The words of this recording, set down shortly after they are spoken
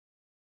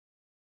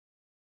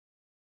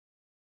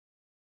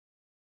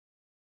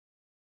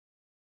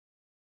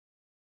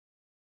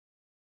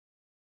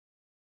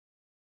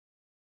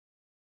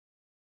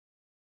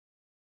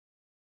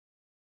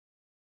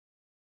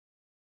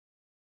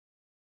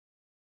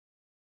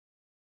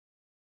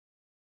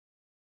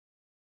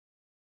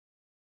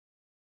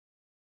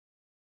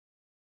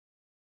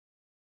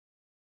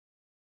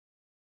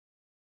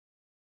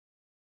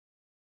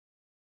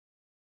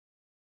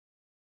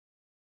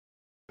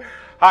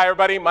Hi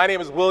everybody, my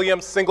name is William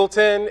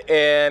Singleton,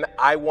 and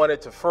I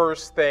wanted to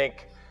first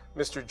thank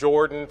Mr.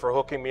 Jordan for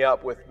hooking me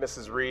up with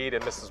Mrs. Reed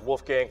and Mrs.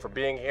 Wolfgang for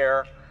being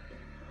here.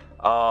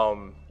 The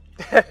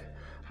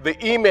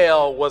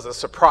email was a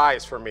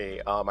surprise for me.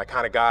 I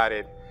kind of got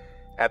it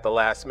at the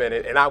last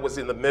minute, and I was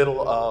in the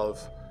middle of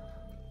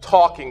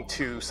talking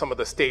to some of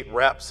the state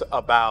reps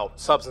about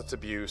substance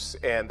abuse,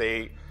 and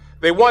they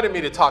wanted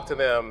me to talk to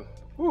them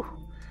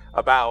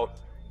about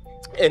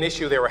an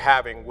issue they were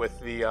having with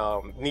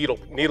the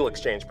needle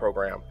exchange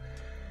program.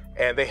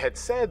 And they had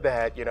said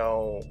that, you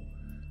know,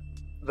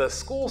 the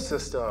school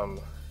system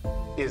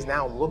is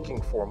now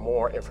looking for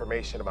more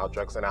information about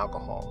drugs and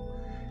alcohol.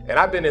 And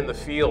I've been in the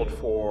field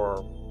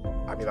for,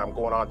 I'm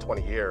going on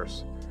 20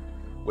 years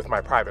with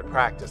my private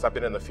practice. I've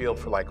been in the field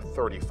for like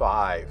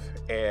 35.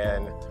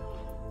 And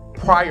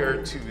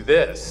prior to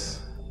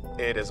this,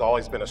 it has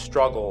always been a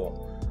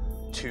struggle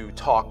to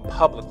talk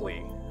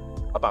publicly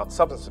about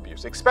substance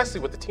abuse, especially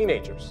with the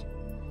teenagers.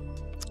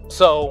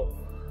 So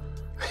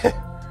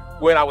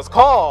when I was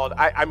called,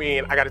 I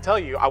got to tell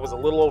you, I was a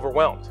little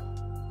overwhelmed,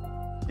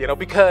 you know,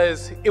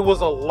 because it was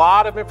a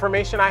lot of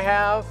information I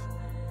have.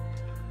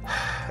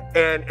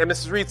 And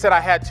Mrs. Reed said I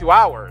had 2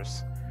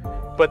 hours,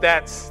 but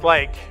that's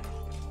like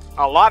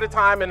a lot of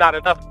time and not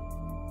enough.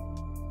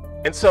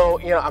 And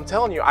so, you know, I'm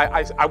telling you,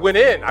 I went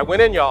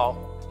in, y'all.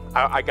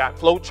 I got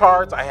flow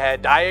charts, I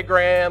had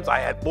diagrams, I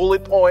had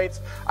bullet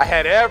points, I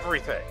had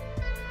everything.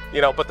 You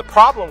know, but the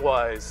problem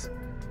was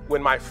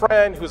when my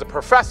friend, who's a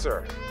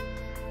professor,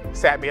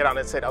 sat me down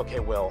and said, okay,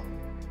 Will,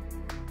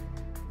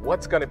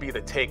 what's going to be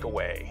the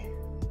takeaway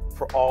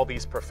for all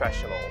these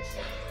professionals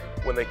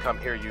when they come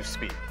hear you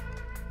speak?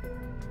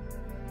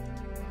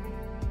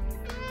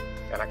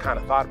 And I kind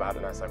of thought about it,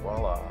 and I was like,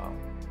 well,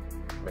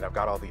 I've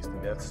got all these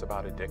myths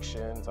about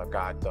addictions. I've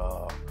got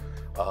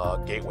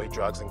gateway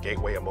drugs and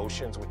gateway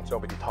emotions, which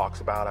nobody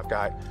talks about.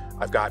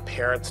 I've got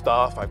parent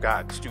stuff. I've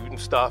got student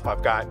stuff.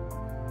 I've got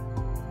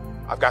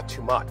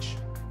too much.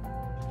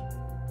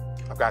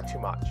 I've got too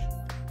much.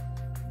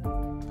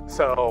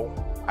 So,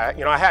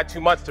 I had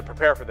 2 months to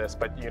prepare for this,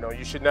 but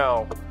you should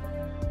know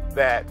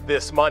that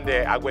this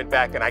Monday I went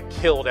back and I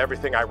killed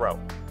everything I wrote.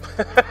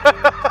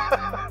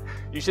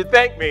 You should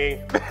thank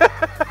me.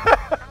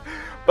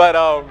 But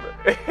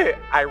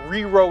I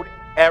rewrote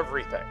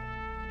everything.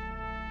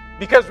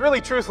 Because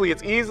really, truthfully,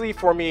 it's easy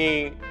for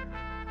me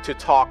to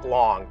talk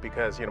long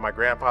because, my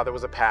grandfather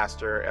was a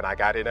pastor and I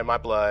got it in my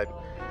blood.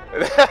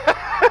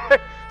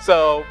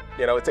 So,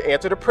 it's an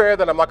answer to prayer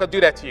that I'm not going to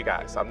do that to you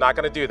guys. I'm not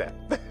going to do that.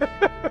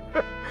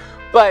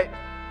 But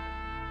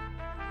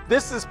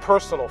this is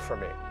personal for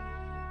me.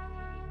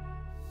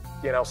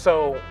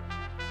 So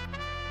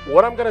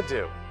what I'm going to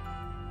do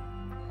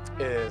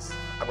is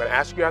I'm going to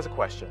ask you guys a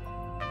question.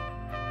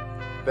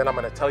 Then I'm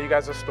going to tell you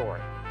guys a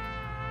story.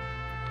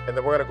 And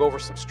then we're going to go over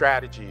some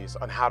strategies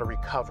on how to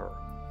recover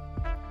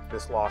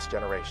this lost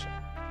generation.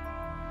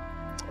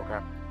 Okay?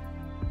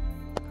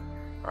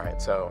 All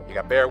right, so you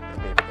got to bear with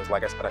me because,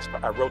 like I said,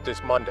 I wrote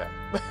this Monday.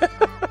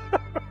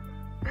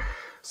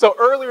 So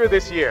earlier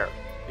this year,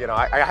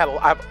 I have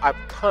a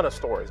ton of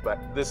stories, but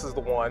this is the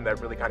one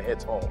that really kind of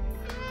hits home.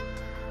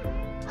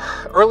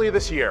 Earlier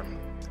this year,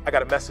 I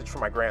got a message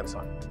from my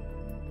grandson,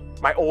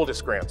 my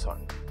oldest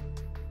grandson.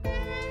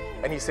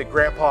 And he said,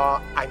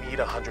 Grandpa, I need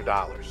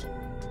 $100.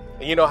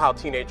 And you know how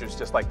teenagers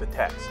just like to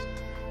text.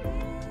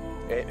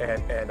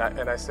 And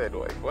I said,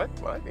 wait, what?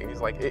 And he's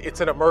like,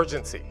 it's an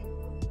emergency.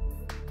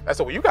 I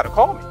said, well, you got to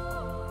call me.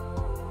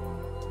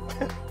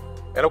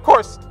 And of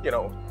course,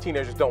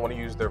 teenagers don't want to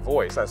use their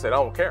voice. I said, I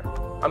don't care.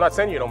 I'm not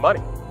sending you no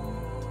money.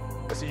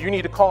 I said, you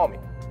need to call me.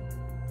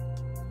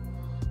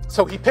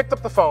 So he picked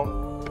up the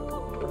phone,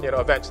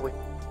 eventually.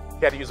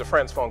 He had to use a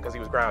friend's phone because he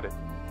was grounded.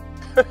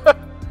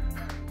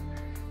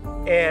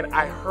 And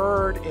I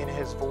heard in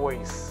his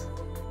voice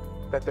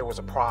that there was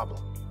a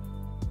problem.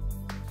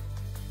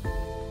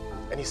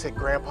 And he said,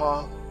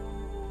 Grandpa,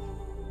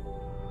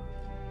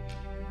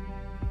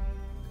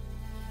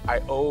 I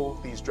owe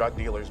these drug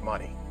dealers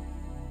money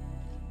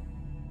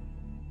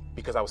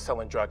because I was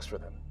selling drugs for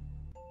them.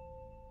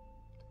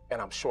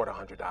 And I'm short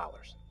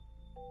 $100.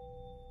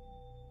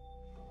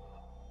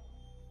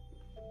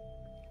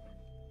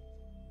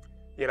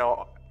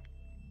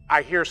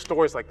 I hear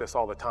stories like this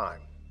all the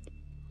time.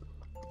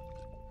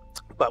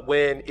 But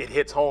when it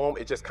hits home,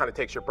 it just kind of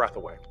takes your breath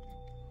away.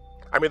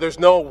 There's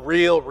no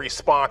real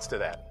response to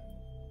that,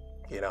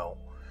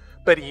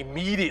 But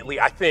immediately,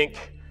 I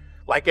think,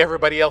 like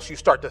everybody else, you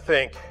start to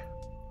think,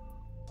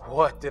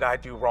 what did I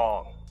do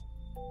wrong?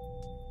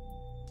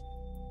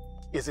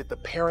 Is it the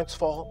parents'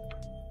 fault?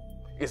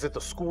 Is it the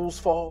school's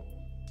fault?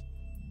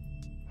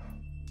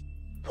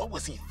 What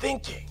was he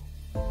thinking?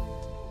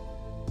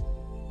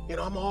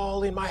 I'm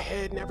all in my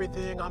head and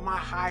everything, on my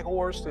high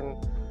horse, and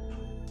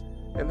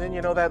then,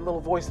 that little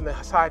voice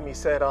inside me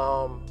said,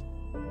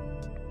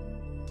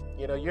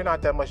 you're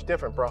not that much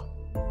different, bro.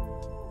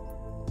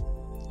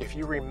 If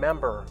you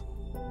remember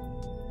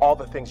all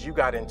the things you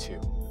got into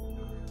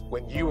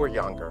when you were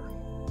younger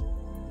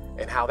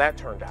and how that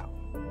turned out,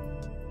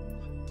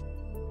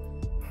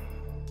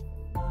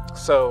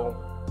 So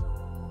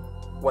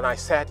when I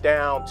sat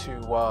down to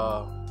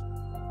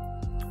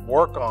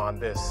work on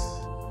this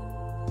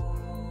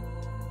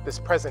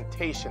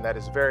presentation that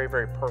is very,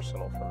 very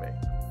personal for me.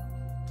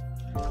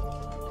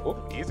 Ooh,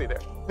 easy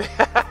there.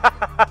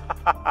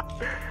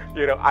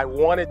 You know, I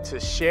wanted to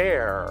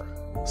share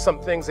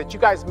some things that you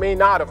guys may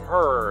not have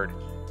heard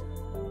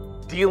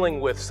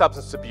dealing with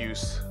substance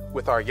abuse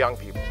with our young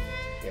people,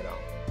 you know.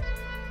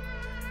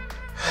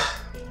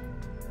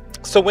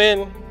 So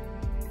when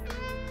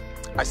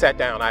I sat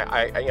down,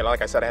 I you know,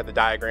 like I said, I had the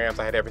diagrams,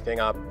 I had everything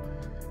up.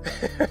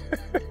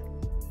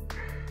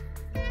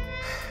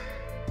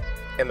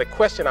 And the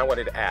question I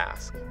wanted to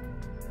ask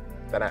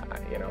that I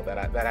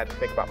had to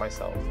think about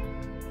myself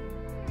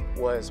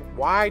was,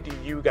 why do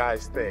you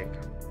guys think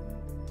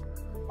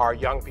our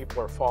young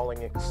people are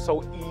falling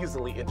so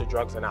easily into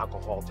drugs and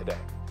alcohol today?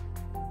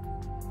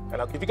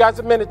 And I'll give you guys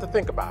a minute to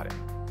think about it.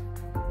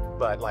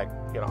 But like,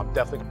 you know, I'm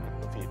definitely gonna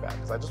give some feedback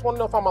because I just want to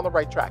know if I'm on the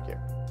right track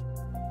here.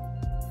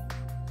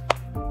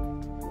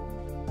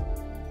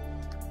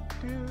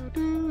 Do,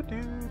 do,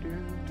 do,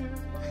 do.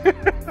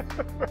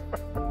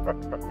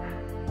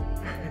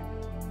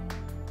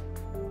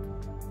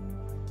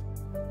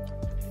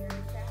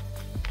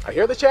 I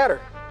hear the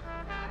chatter.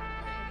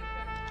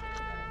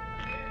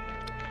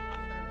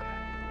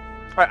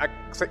 All right,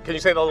 can you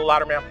say that a little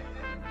louder, ma'am?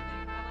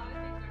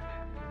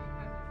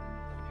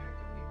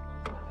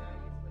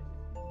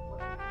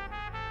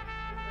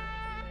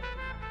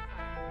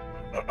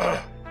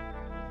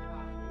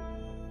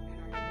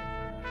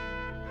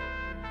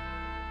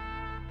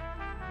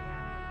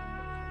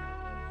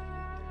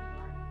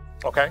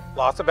 Okay,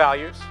 loss of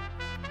values.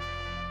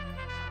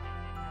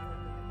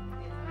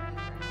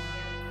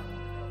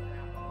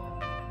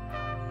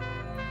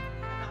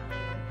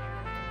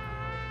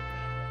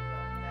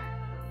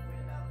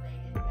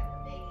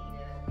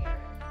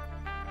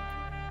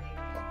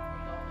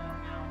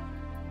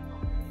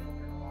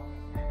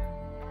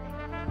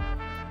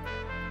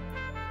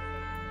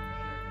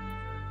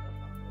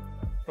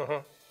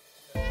 Mm-hmm.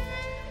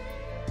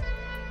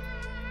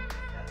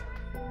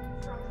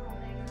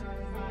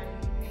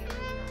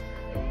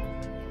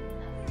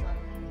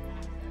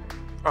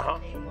 Uh-huh.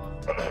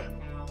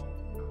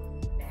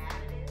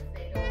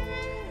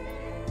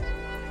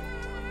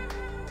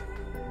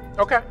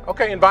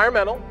 Okay,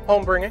 environmental,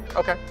 home bringing,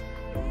 okay.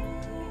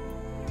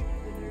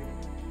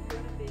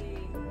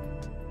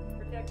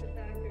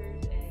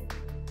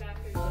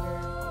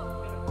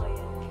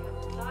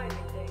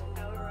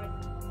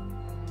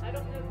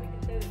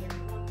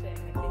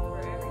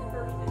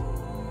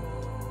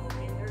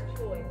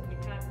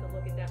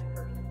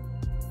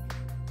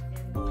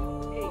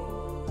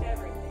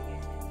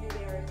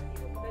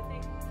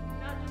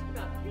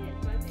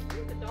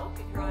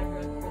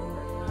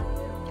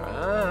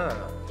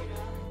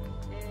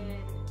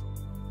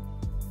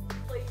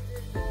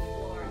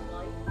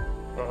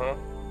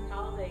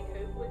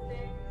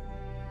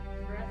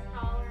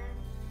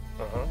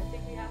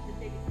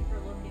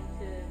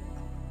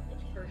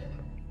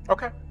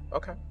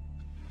 Okay.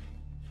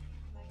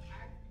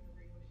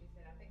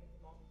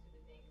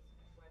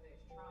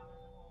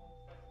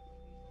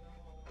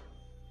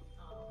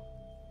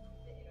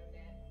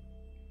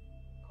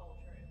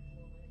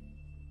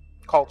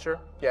 Culture,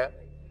 yeah.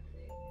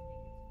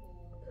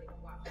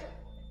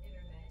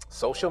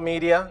 Social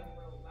media.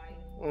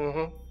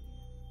 Mm-hmm.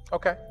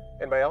 Okay.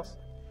 Anybody else?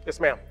 Yes,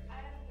 ma'am.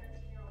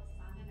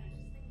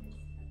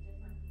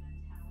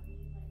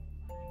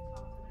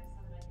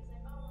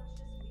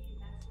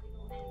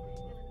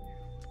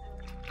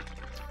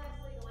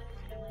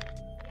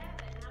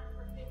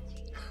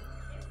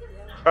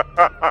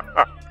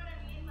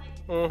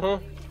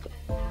 Mm-hmm.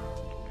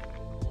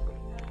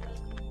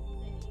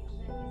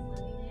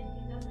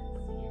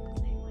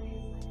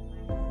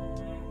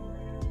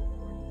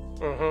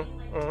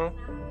 Mm-hmm.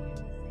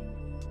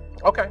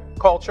 Mm-hmm. Okay.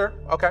 Culture.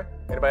 Okay.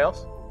 Anybody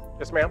else?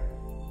 Yes, ma'am.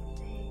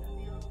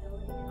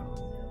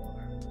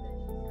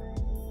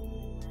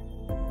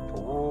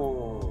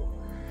 Ooh.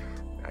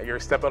 Now you're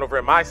stepping over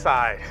at my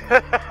side.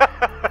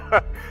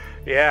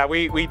 Yeah,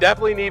 we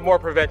definitely need more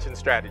prevention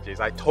strategies.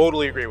 I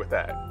totally agree with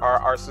that.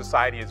 Our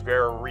society is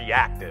very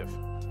reactive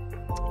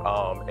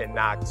and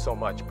not so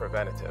much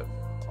preventative,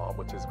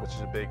 which is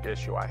a big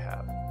issue I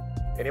have.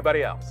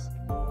 Anybody else?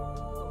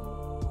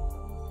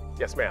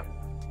 Yes, ma'am.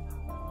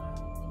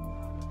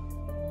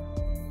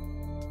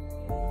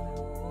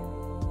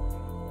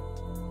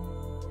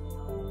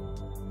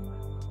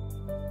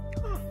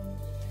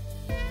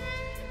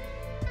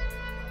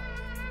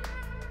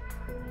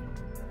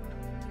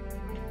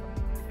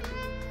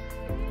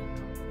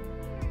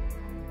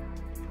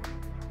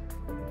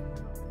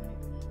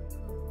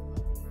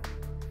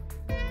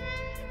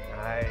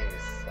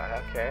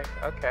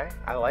 Okay,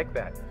 I like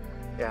that.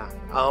 Yeah,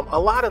 a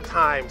lot of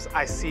times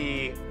I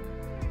see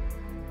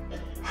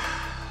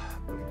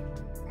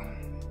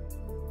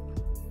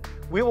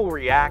we will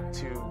react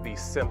to the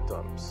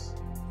symptoms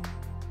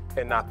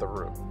and not the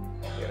root.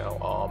 You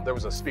know, there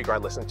was a speaker I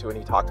listened to and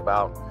he talked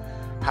about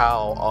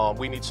how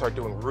we need to start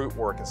doing root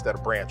work instead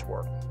of branch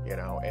work. You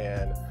know,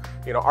 and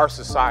you know, our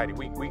society,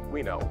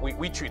 we know,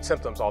 we treat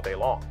symptoms all day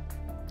long,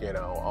 you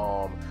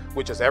know,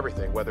 which is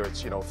everything, whether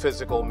it's, you know,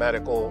 physical,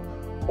 medical,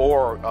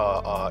 or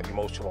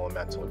emotional and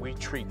mental. We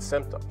treat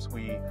symptoms.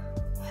 We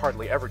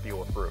hardly ever deal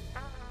with root.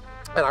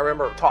 And I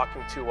remember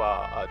talking to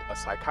a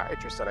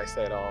psychiatrist, and I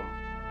said,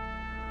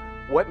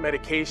 what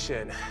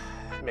medication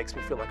makes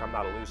me feel like I'm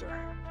not a loser?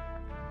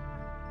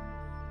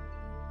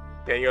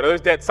 And, you know,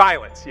 there's dead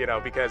silence, you know,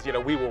 because, you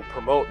know, we will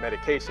promote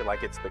medication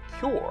like it's the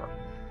cure.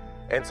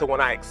 And so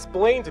when I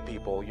explain to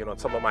people, you know, in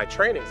some of my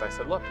trainings, I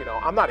said, look, you know,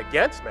 I'm not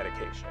against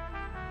medication,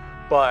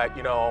 but,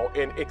 you know,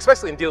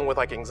 especially in dealing with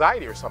like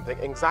anxiety or something,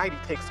 anxiety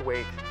takes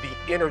away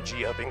the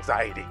energy of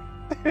anxiety.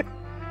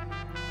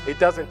 It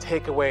doesn't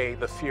take away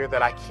the fear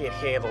that I can't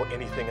handle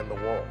anything in the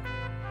world.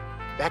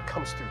 That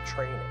comes through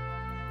training.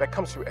 That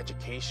comes through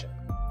education.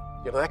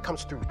 You know, that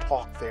comes through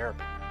talk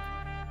therapy.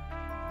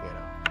 You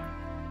know.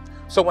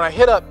 So when I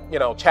hit up, you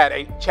know, chat,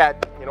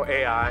 you know,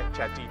 AI,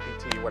 chat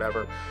GPT,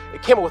 whatever,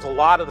 it came up with a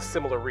lot of the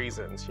similar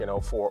reasons, you know,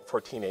 for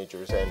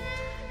teenagers. And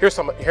here are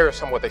some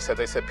of what they said.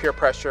 They said peer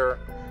pressure,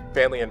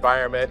 family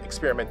environment,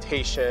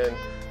 experimentation,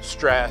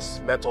 stress,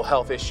 mental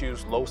health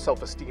issues, low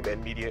self-esteem,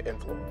 and media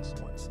influence.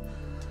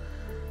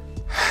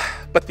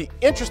 But the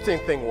interesting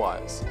thing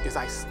is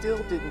I still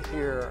didn't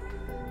hear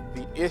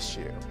the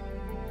issue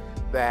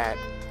that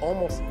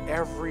almost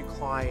every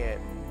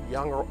client,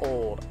 young or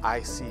old,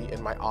 I see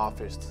in my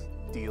office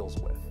deals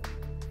with.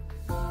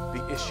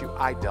 The issue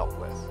I dealt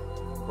with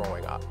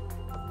growing up.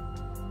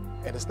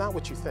 And it's not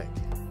what you think.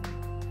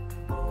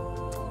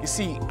 You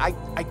see,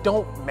 I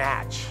don't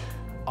match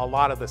a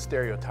lot of the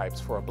stereotypes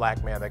for a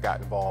black man that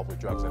got involved with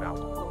drugs and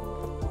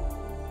alcohol.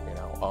 You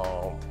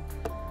know,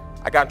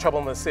 I got in trouble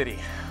in the city,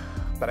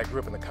 but I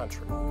grew up in the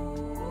country. You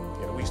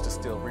know, we used to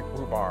steal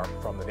rhubarb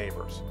from the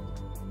neighbors.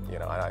 You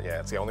know, yeah,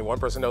 it's the only one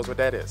person knows what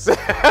that is.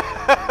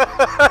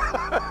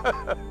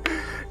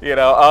 You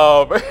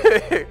know,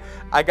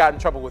 I got in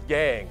trouble with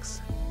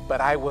gangs, but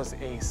I was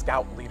a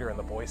scout leader in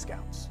the Boy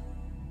Scouts.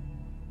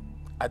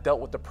 I dealt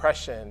with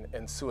depression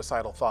and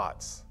suicidal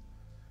thoughts,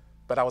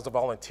 but I was a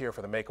volunteer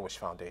for the Make-A-Wish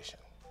Foundation.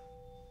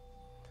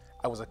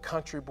 I was a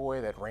country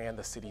boy that ran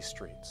the city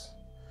streets,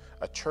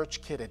 a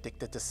church kid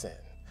addicted to sin,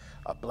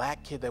 a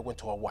black kid that went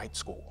to a white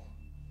school.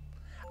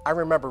 I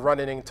remember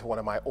running into one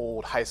of my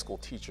old high school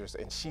teachers,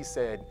 and she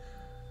said,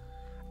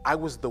 I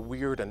was the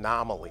weird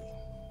anomaly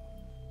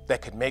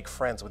that could make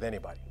friends with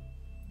anybody.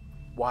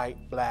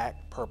 White, black,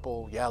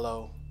 purple,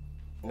 yellow,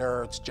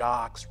 nerds,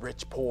 jocks,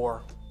 rich,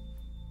 poor.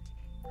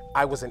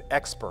 I was an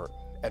expert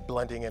at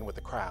blending in with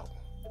the crowd.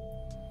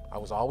 I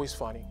was always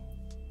funny.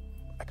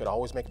 I could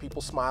always make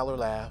people smile or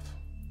laugh.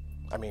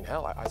 I mean,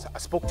 hell, I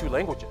spoke 2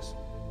 languages.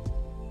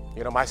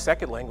 You know, my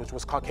second language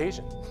was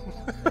Caucasian.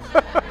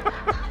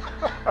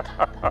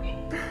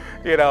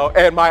 You know,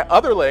 and my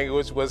other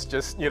language was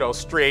just, you know,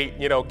 straight,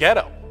 you know,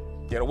 ghetto.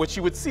 You know, which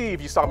you would see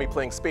if you saw me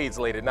playing spades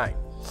late at night.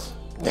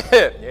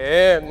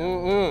 Yeah,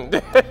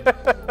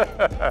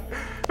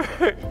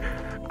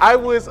 I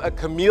was a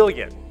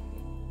chameleon,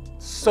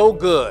 so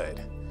good,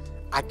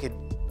 I could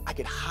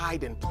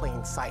hide in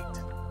plain sight.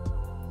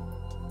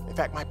 In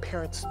fact, my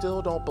parents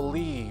still don't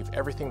believe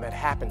everything that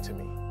happened to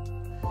me,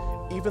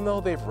 even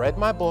though they've read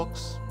my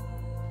books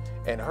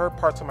and heard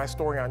parts of my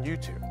story on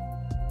YouTube.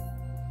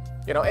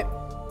 You know,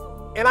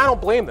 and I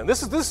don't blame them.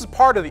 This is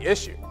part of the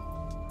issue.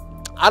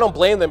 I don't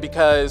blame them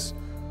because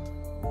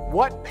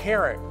what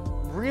parent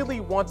really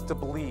wants to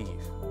believe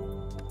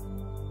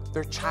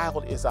their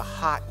child is a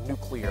hot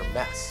nuclear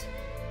mess?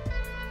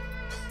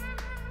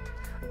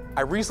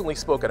 I recently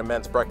spoke at a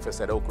men's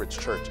breakfast at Oak Ridge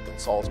Church in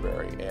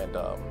Salisbury, and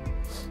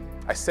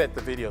I sent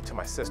the video to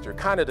my sister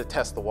kind of to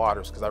test the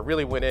waters, because I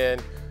really went in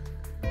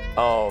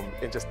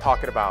and just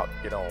talking about,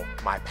 you know,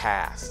 my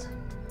past,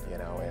 you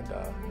know, and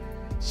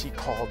she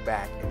called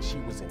back and she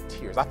was in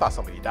tears. I thought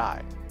somebody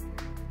died.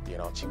 You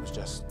know, she was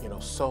just, you know,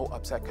 so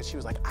upset because she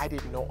was like, I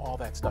didn't know all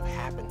that stuff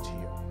happened to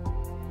you.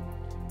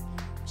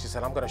 She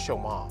said, I'm going to show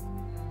Mom.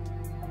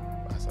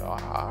 I said, all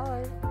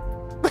right.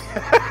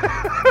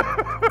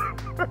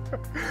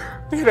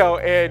 You know,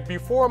 and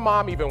before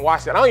Mom even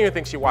watched it, I don't even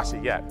think she watched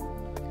it yet,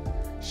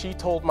 she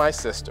told my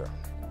sister,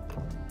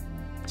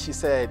 she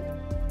said,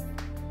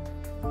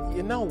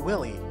 you know,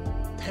 Willie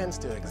tends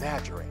to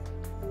exaggerate.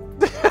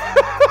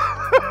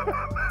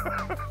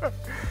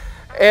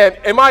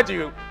 And mind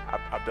you,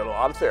 I've done a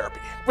lot of therapy.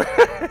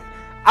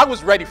 I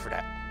was ready for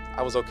that.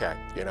 I was okay,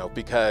 you know,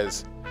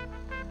 because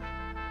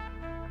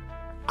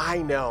I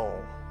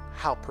know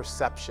how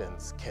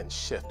perceptions can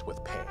shift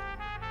with pain,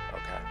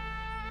 okay?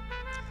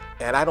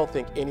 And I don't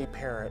think any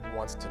parent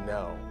wants to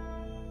know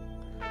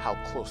how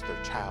close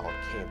their child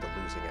came to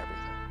losing everything.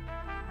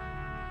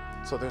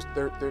 So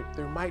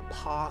there might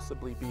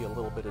possibly be a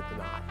little bit of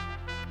denial.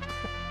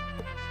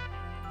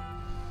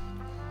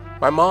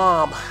 My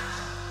mom,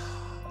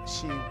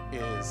 she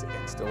is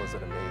and still is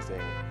an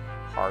amazing,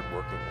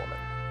 hardworking woman.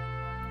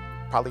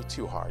 Probably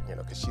too hard, you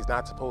know, because she's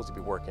not supposed to be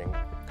working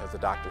because the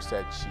doctor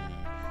said she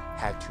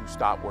had to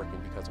stop working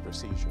because of her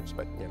seizures.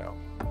 But, you know,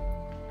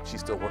 she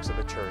still works at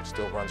the church,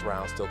 still runs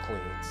around, still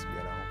cleans,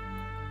 you know.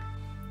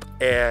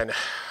 And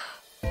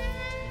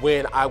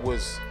when I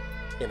was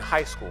in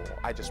high school,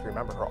 I just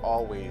remember her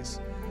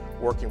always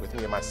working with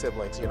me and my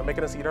siblings, you know,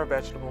 making us eat our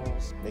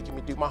vegetables, making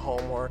me do my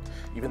homework,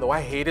 even though I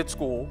hated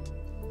school,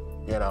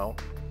 you know.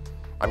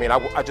 I mean,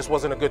 I just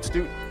wasn't a good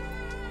student.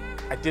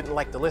 I didn't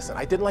like to listen.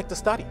 I didn't like to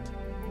study.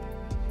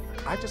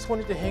 I just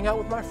wanted to hang out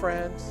with my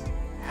friends,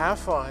 have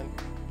fun,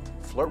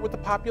 flirt with the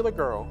popular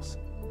girls,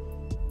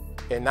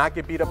 and not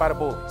get beat up by the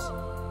bullies.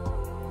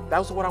 That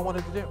was what I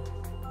wanted to do.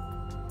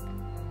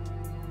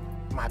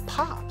 My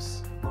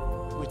pops,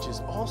 which is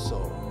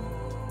also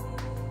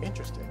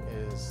interesting,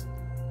 is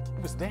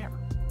he was there.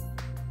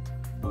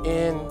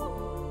 In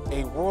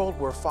a world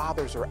where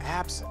fathers are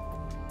absent,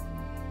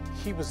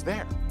 he was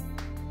there.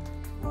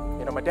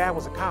 You know, my dad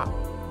was a cop,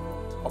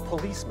 a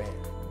policeman,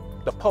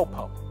 the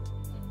po-po.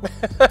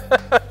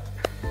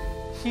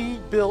 He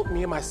built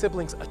me and my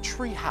siblings a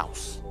tree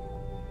house.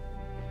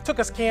 Took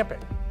us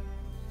camping.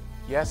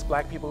 Yes,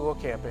 black people go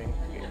camping.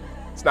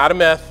 It's not a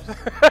myth.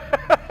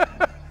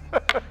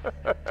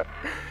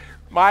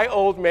 My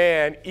old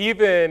man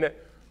even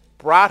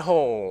brought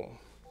home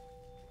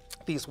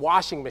these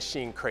washing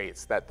machine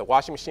crates that the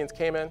washing machines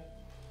came in.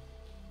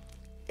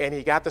 And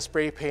he got the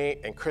spray paint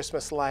and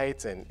Christmas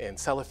lights and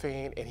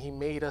cellophane, and he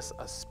made us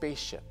a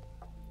spaceship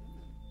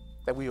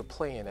that we would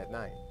play in at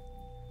night.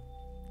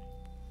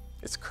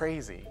 It's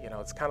crazy, you know,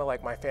 it's kind of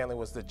like my family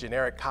was the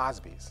generic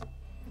Cosbys,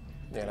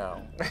 you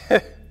know.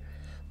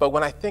 But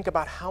when I think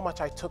about how much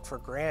I took for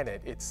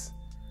granted, it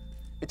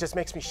just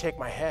makes me shake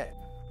my head.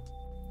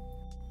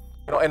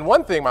 You know, and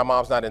one thing my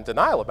mom's not in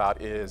denial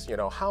about is, you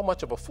know, how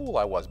much of a fool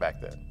I was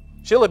back then.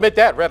 She'll admit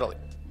that readily.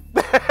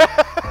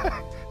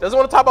 Doesn't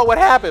want to talk about what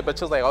happened, but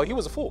she's like, oh, he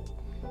was a fool.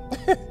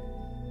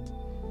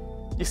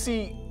 You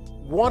see,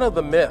 one of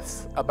the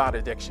myths about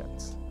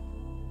addictions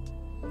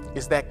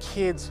is that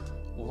kids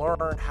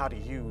learn how to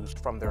use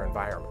from their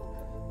environment.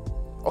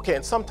 Okay,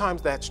 and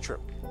sometimes that's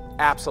true,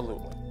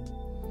 absolutely.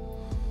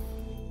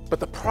 But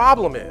the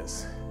problem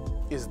is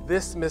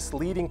this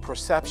misleading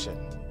perception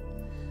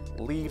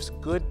leaves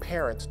good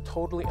parents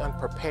totally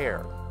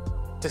unprepared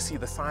to see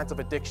the signs of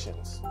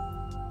addictions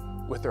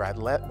with their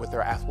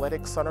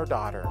athletic son or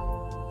daughter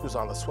who's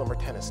on the swim or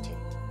tennis team,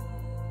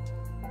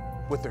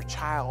 with their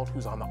child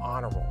who's on the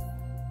honor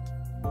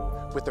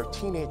roll, with their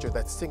teenager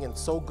that's singing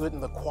so good in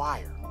the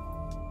choir.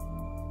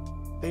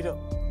 They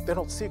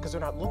don't see it because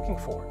they're not looking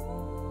for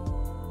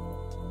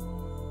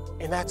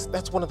it. And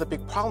that's one of the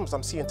big problems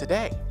I'm seeing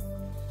today,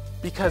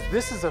 because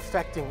this is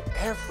affecting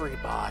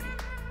everybody,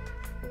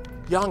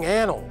 young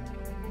and old.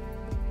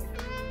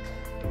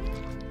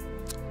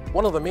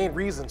 One of the main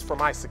reasons for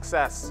my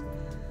success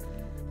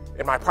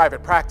in my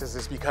private practice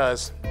is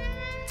because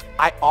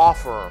I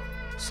offer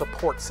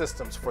support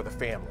systems for the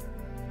family.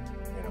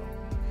 You know,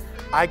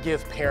 I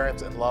give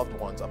parents and loved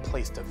ones a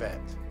place to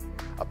vent,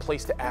 a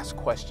place to ask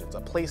questions,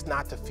 a place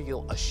not to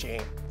feel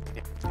ashamed,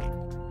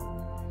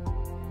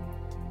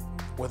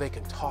 where they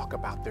can talk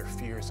about their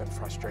fears and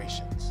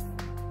frustrations.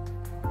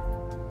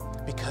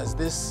 Because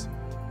this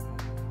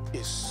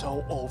is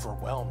so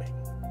overwhelming.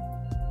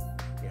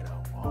 You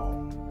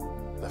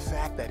know, the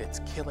fact that it's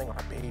killing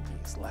our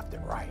babies left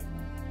and right.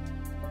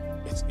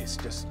 It's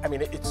just, I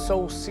mean, it's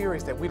so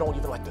serious that we don't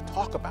even like to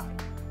talk about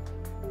it.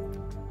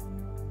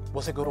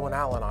 We'll say go to an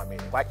Al-Anon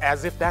meeting, like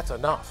as if that's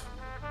enough.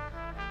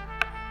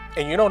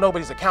 And you know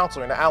nobody's a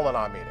counselor in the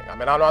Al-Anon meeting. I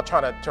mean, I'm not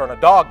trying to turn a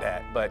dog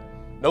dad, but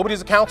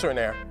nobody's a counselor in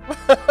there.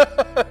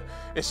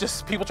 It's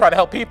just people try to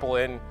help people,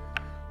 and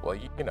well,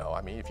 you know,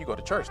 I mean, if you go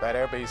to church, not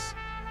everybody's,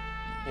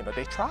 you know,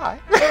 they try.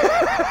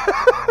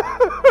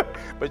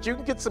 But you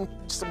can get some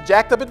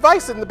jacked up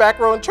advice in the back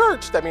row in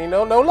church. I mean,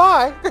 no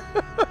lie.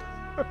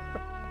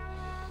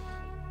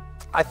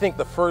 I think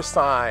the first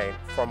sign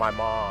for my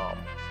mom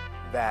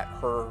that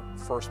her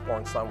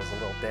firstborn son was a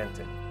little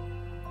dented,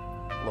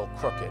 a little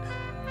crooked,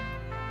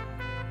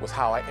 was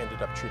how I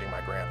ended up treating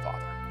my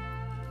grandfather.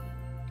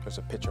 There's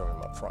a picture of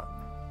him up front.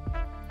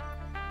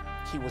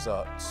 He was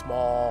a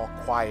small,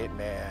 quiet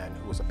man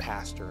who was a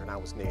pastor, and I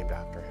was named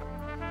after him.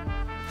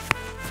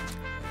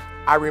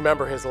 I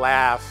remember his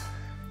laugh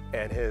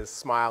and his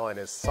smile and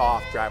his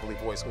soft, gravelly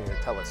voice when he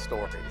would tell us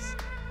stories.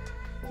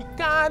 He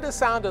kind of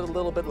sounded a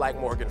little bit like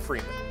Morgan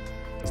Freeman,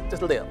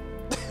 just a little.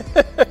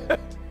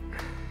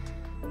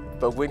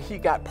 But when he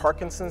got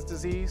Parkinson's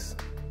disease,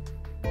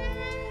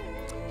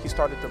 he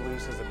started to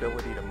lose his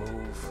ability to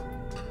move,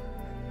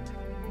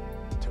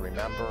 to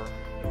remember,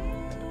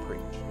 and to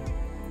preach.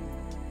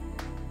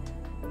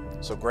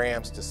 So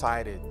Grams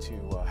decided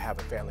to have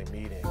a family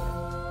meeting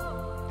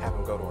and have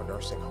him go to a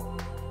nursing home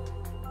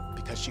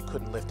because she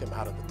couldn't lift him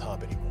out of the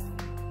tub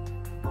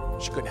anymore.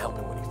 She couldn't help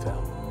him when he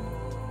fell.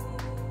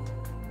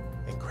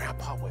 And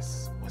Grandpa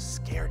was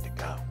scared to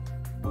go.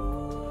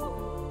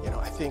 You know,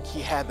 I think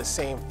he had the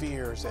same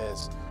fears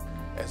as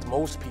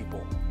most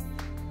people,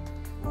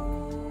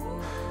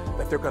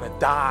 that they're gonna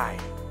die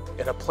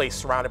in a place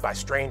surrounded by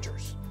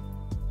strangers.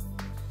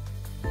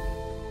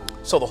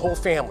 So the whole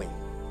family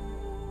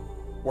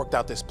worked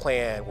out this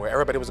plan where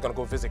everybody was gonna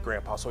go visit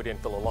Grandpa so he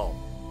didn't feel alone.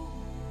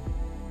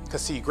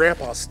 Because see,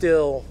 Grandpa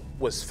still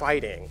was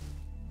fighting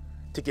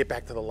to get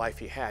back to the life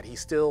he had. He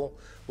still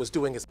was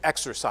doing his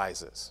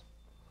exercises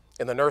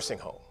in the nursing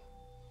home.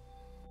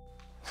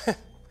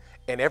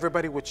 And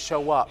everybody would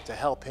show up to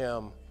help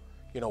him,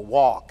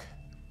 walk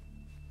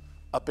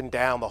up and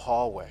down the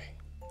hallway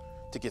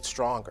to get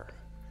stronger.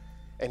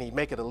 And he'd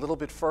make it a little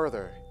bit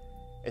further,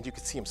 and you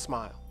could see him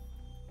smile.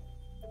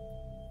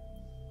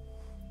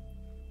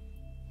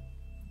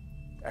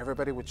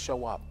 Everybody would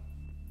show up,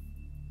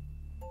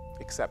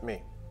 except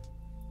me.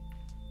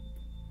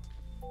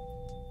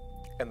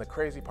 And the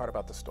crazy part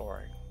about the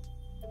story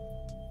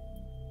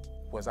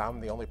was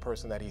I'm the only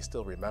person that he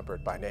still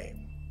remembered by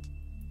name.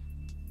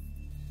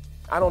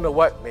 I don't know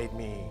what made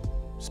me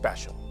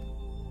special,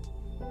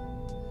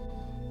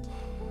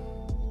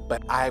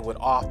 but I would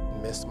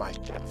often miss my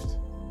shift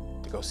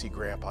to go see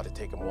Grandpa to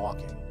take him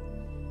walking.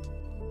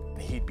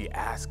 And he'd be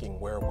asking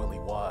where Willie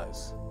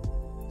was,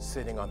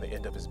 sitting on the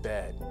end of his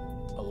bed,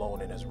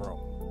 alone in his room.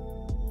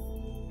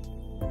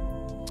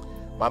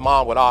 My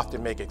mom would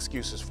often make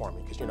excuses for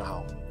me, because you know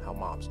how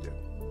moms do.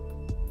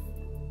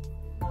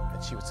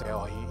 And she would say,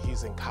 oh,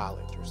 he's in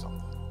college or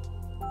something.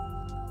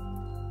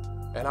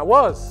 And I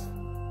was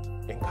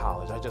in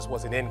college, I just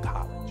wasn't in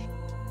college.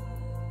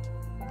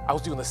 I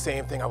was doing the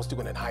same thing I was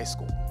doing in high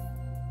school.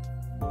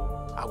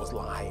 I was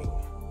lying,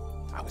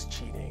 I was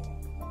cheating,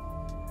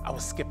 I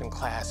was skipping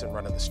class and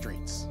running the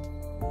streets.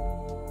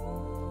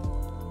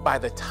 By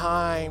the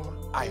time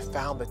I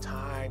found the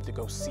time to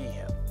go see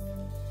him,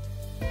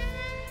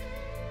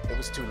 it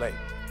was too late.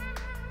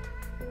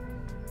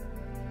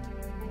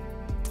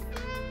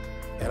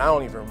 And I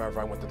don't even remember if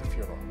I went to the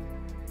funeral.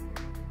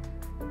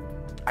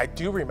 I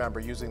do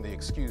remember using the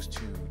excuse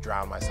to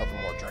drown myself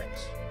in more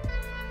drinks.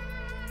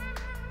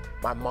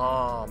 My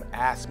mom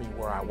asked me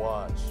where I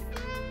was,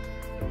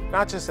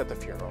 not just at the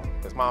funeral,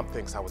 because Mom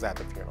thinks I was at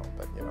the funeral,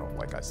 but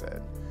like I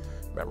said,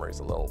 memory's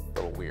a little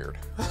weird.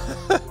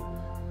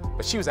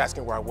 But she was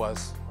asking where I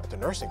was at the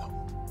nursing home.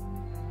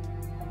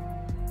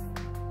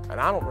 And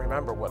I don't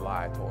remember what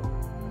lie I told her.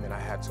 I mean, I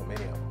had so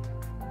many of them.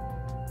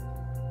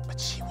 But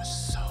she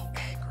was so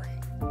angry.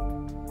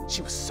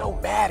 She was so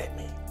mad at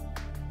me.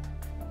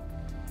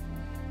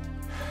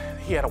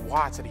 He had a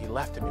watch that he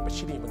left to me, but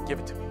she didn't even give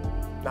it to me.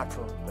 Not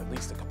for at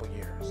least a couple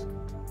years.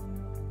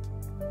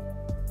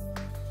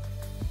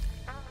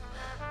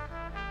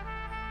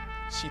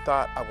 She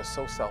thought I was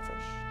so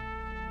selfish.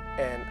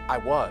 And I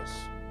was,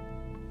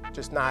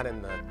 just not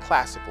in the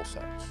classical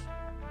sense.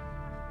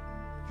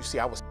 You see,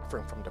 I was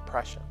suffering from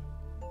depression.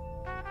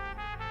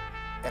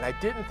 And I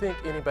didn't think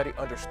anybody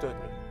understood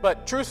me.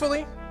 But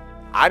truthfully,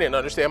 I didn't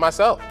understand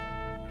myself.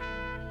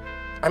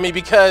 I mean,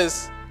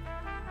 because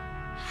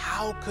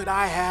how could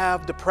I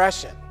have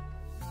depression?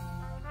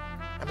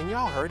 I mean,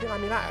 y'all heard it. I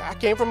mean, I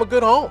came from a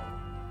good home.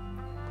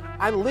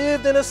 I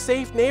lived in a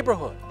safe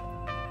neighborhood.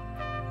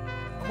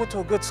 I went to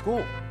a good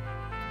school.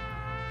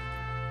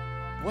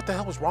 What the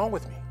hell was wrong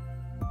with me?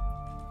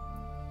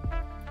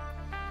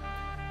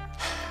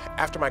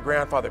 After my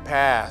grandfather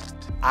passed,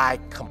 I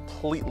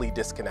completely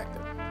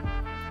disconnected.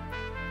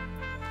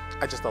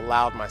 I just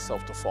allowed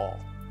myself to fall.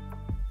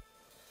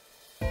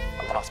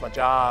 I lost my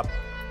job,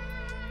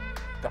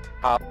 got to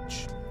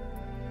college,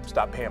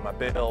 stopped paying my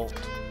bills,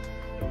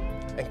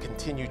 and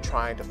continued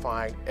trying to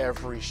find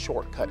every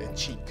shortcut and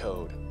cheat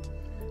code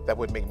that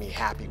would make me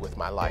happy with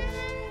my life.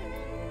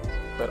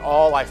 But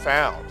all I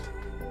found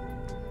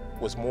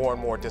was more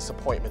and more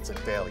disappointments and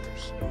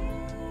failures.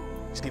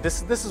 See,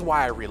 this is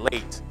why I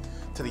relate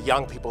to the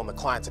young people and the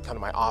clients that come to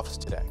my office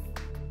today.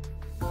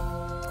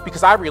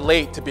 Because I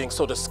relate to being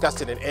so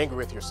disgusted and angry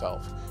with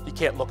yourself, you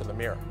can't look in the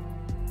mirror.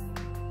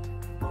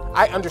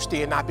 I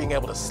understand not being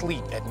able to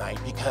sleep at night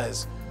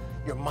because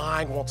your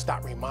mind won't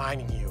stop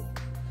reminding you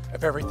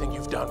of everything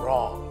you've done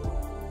wrong.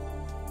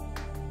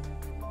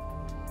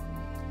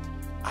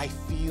 I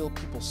feel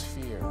people's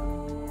fear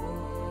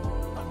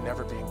of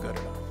never being good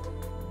enough.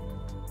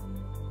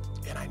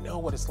 And I know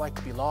what it's like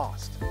to be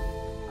lost.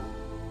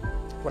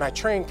 When I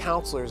train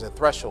counselors at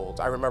Thresholds,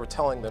 I remember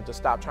telling them to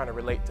stop trying to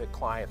relate to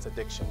clients'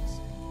 addictions.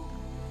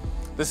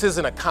 This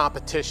isn't a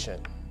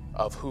competition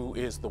of who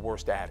is the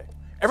worst addict.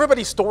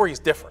 Everybody's story is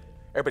different.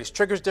 Everybody's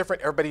trigger is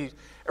different.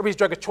 Everybody's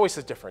drug of choice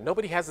is different.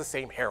 Nobody has the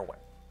same heroin.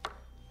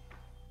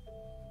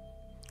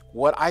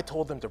 What I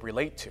told them to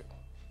relate to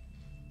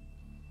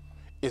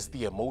is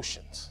the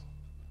emotions,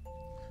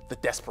 the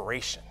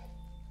desperation,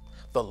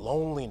 the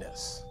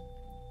loneliness,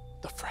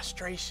 the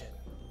frustration,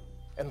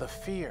 and the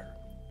fear.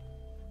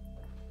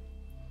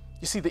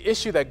 You see, the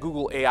issue that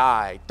Google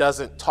AI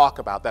doesn't talk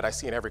about that I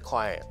see in every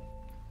client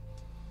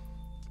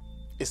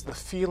is the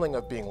feeling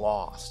of being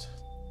lost.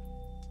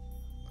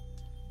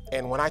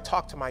 And when I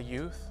talk to my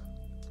youth,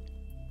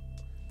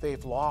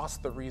 they've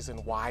lost the reason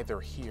why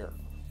they're here,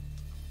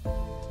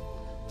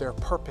 their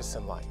purpose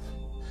in life,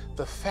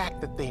 the fact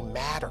that they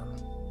matter,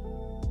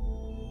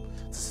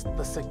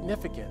 the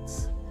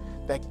significance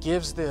that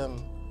gives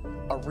them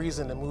a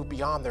reason to move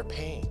beyond their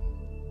pain,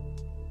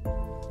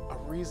 a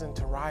reason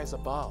to rise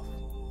above.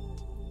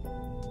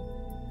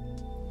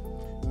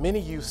 Many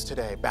youths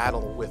today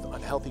battle with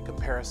unhealthy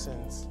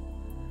comparisons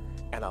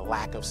and a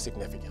lack of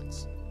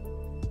significance.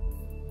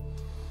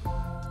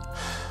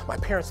 My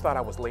parents thought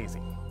I was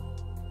lazy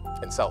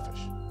and selfish.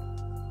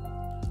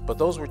 But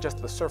those were just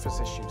the surface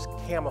issues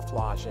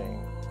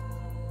camouflaging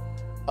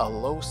a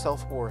low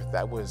self-worth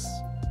that was,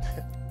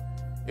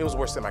 it was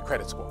worse than my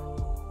credit score.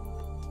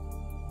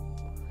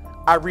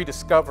 I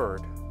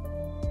rediscovered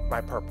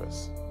my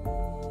purpose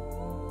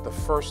the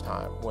first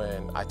time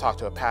when I talked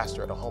to a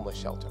pastor at a homeless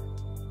shelter.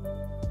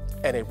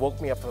 And it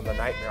woke me up from the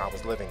nightmare I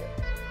was living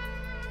in.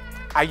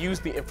 I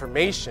used the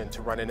information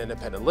to run an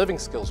independent living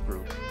skills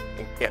group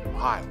in Canton,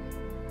 Ohio.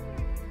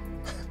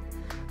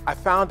 I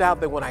found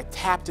out that when I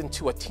tapped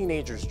into a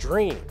teenager's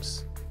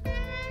dreams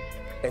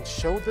and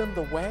showed them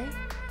the way,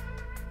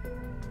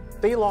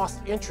 they lost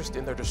interest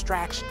in their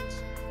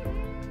distractions.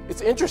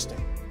 It's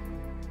interesting.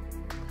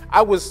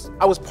 I was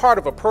part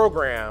of a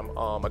program,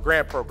 a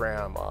grant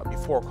program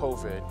before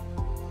COVID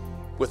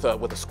with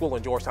a school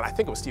in Georgetown. I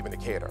think it was Stephen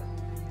Decatur.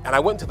 And I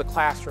went into the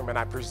classroom and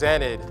I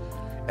presented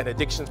an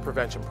addictions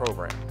prevention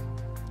program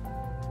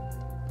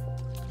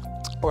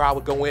where I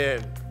would go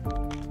in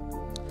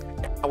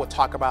and I would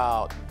talk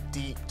about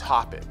deep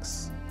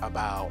topics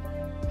about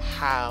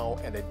how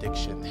an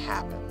addiction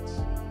happens.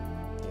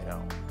 You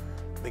know,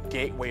 the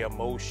gateway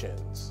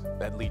emotions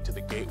that lead to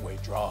the gateway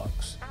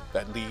drugs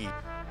that lead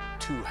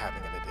to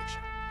having an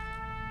addiction.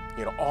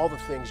 You know, all the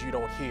things you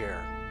don't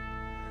hear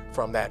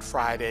from that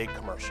fried egg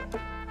commercial.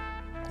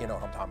 You know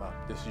what I'm talking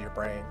about? This is your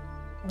brain.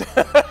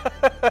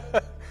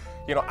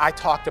 You know, I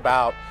talked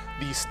about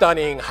the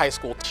stunning high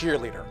school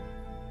cheerleader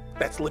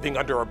that's living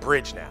under a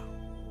bridge now,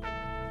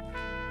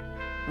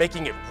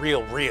 making it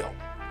real.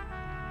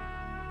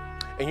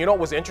 And you know what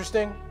was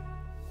interesting?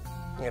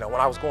 You know, when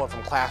I was going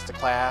from class to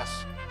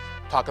class,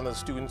 talking to the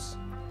students,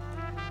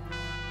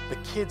 the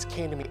kids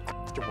came to me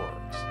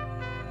afterwards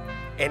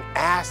and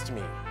asked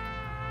me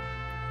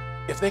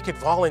if they could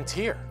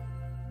volunteer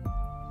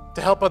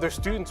to help other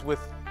students with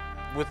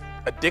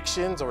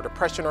addictions or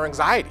depression or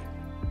anxiety.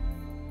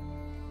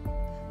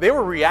 They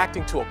were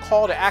reacting to a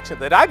call to action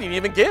that I didn't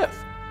even give.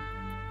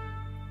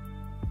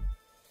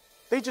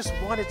 They just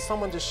wanted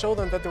someone to show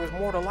them that there was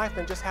more to life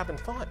than just having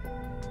fun.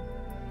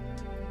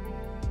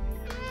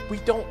 We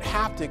don't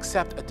have to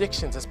accept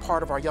addictions as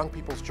part of our young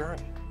people's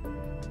journey.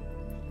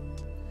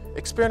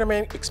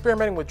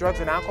 Experimenting with drugs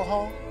and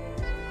alcohol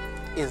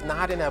is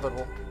not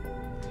inevitable.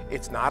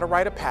 It's not a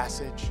rite of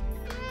passage.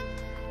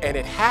 And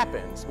it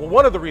happens, well,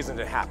 one of the reasons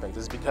it happens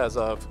is because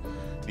of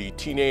the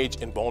teenage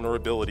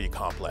invulnerability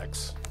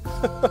complex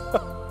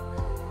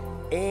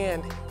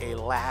and a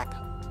lack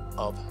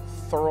of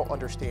thorough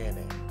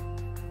understanding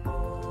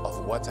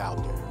of what's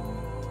out there,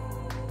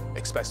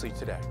 especially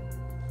today.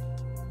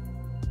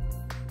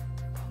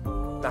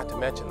 Not to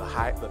mention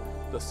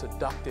the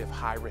seductive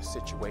high-risk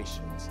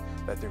situations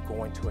that they're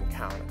going to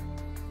encounter.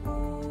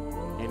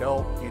 You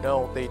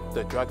know,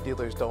 the drug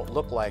dealers don't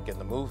look like in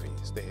the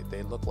movies.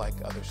 They look like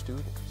other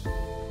students.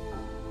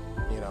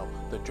 You know,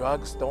 the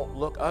drugs don't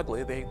look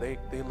ugly. They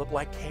look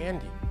like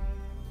candy.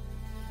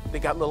 They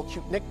got little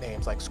cute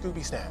nicknames like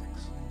Scooby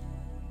Snacks.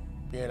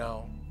 You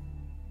know,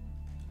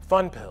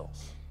 fun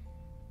pills.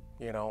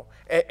 You know,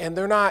 and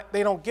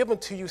they don't give them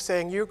to you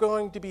saying you're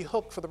going to be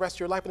hooked for the rest of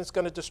your life and it's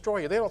going to destroy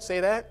you. They don't say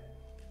that.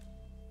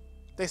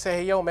 They say,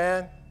 hey, yo,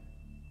 man,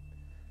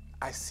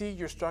 I see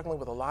you're struggling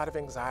with a lot of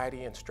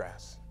anxiety and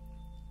stress.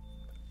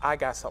 I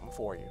got something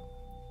for you.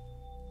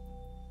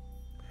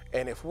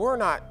 And if we're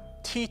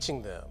not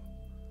teaching them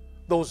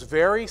those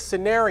very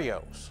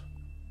scenarios,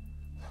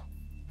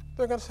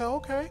 they're going to say,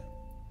 okay,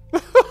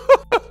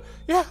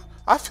 yeah,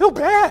 I feel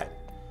bad.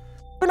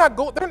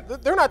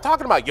 They're not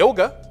talking about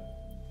yoga.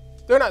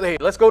 They're not, hey,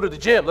 let's go to the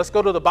gym, let's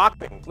go to the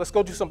boxing, let's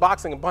go do some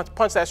boxing and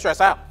punch that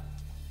stress out.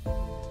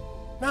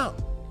 No.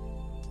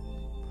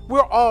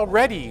 We're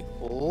already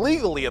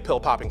legally a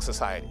pill-popping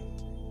society.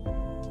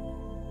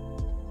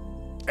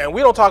 And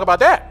we don't talk about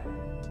that.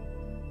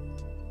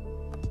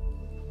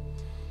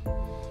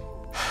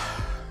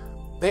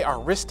 They are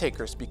risk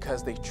takers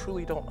because they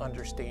truly don't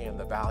understand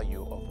the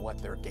value of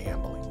what they're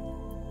gambling.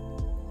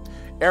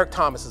 Eric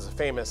Thomas is a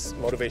famous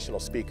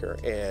motivational speaker,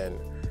 and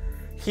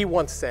he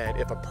once said,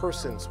 if a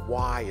person's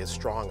why is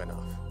strong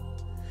enough,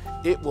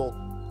 it will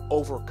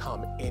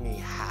overcome any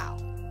how.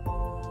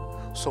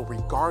 So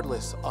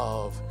regardless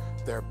of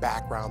their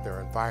background,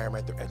 their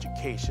environment, their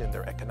education,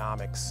 their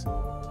economics,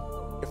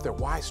 if their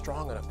why is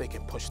strong enough, they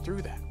can push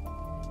through that.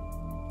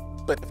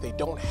 But if they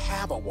don't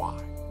have a why,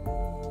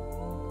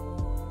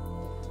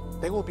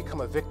 they will become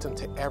a victim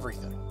to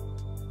everything.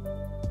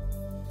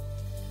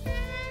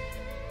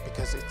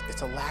 Because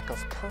it's a lack of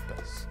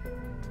purpose.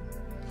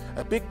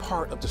 A big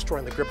part of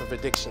destroying the grip of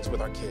addictions with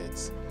our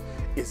kids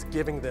is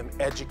giving them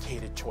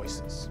educated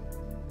choices.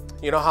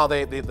 You know how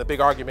the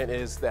big argument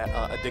is that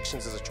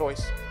addictions is a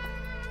choice?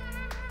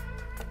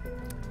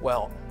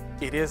 Well,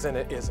 it is and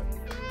it isn't.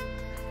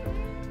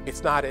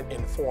 It's not an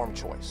informed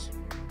choice.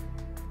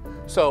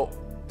 So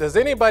does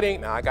anybody,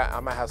 now I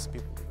might have some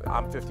people,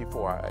 I'm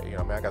 54,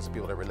 I got some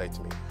people that relate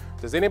to me.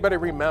 Does anybody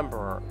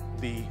remember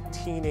the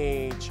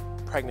teenage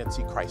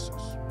pregnancy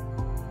crisis?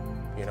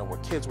 You know, where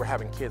kids were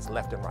having kids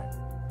left and right.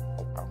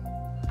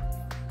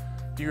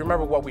 Do you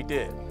remember what we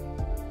did?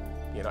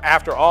 You know,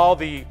 after all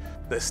the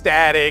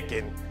static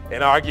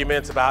and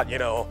arguments about, you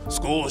know,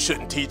 schools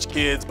shouldn't teach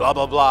kids, blah,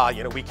 blah, blah.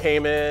 You know, we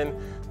came in,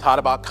 taught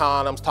about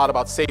condoms, taught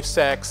about safe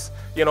sex,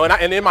 you know,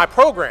 and in my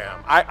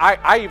program,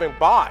 I even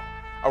bought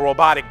a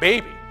robotic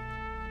baby.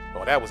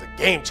 Oh, that was a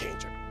game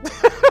changer.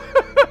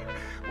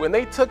 When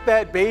they took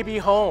that baby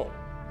home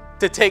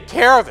to take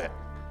care of it,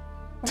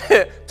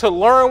 to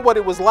learn what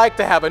it was like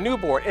to have a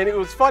newborn. And it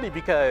was funny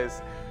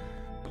because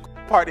the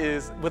part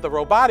is with a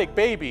robotic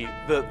baby,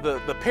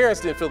 the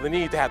parents didn't feel the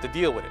need to have to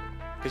deal with it.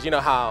 Because you know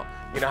how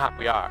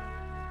we are.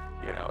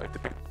 You know, if the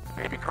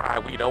baby cry,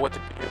 we know what to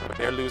do. If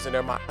they're losing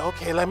their mind.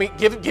 Okay, let me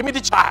give me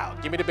the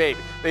child, give me the baby.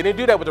 They didn't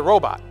do that with the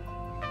robot.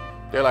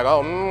 They're like,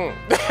 oh,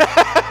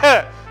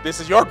 this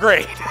is your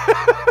grade.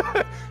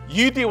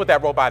 You deal with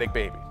that robotic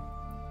baby.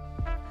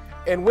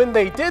 And when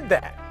they did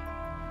that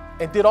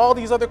and did all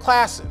these other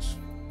classes,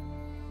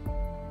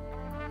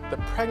 the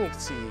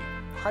pregnancy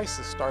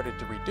crisis started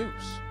to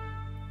reduce.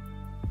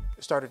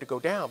 It started to go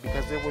down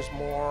because there was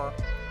more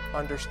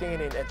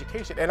understanding and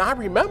education. And I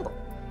remember,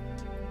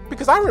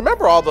 because I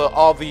remember all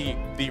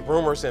the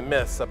rumors and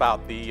myths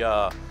about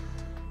the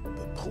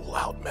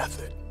pull-out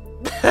method,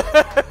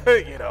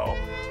 you know,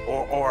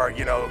 or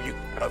you know,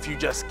 if you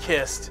just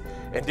kissed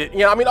and did, you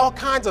know, I mean, all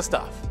kinds of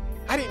stuff.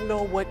 I didn't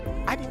know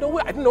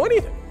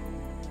anything,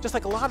 just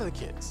like a lot of the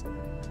kids.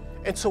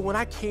 And so when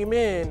I came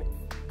in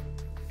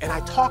and I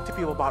talked to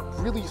people about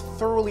really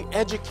thoroughly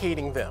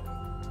educating them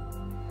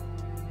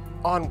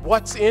on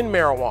what's in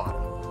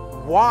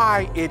marijuana,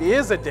 why it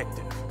is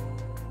addictive,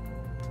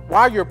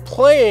 why you're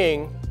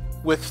playing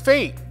with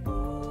fate,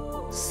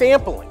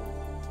 sampling,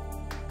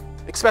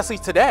 especially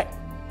today.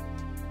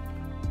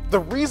 The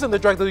reason the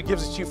drug dealer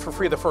gives it to you for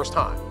free the first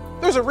time,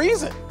 there's a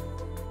reason.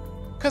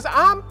 Because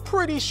I'm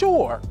pretty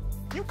sure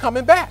you're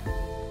coming back.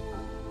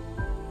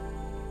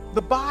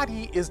 The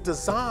body is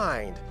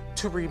designed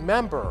to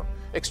remember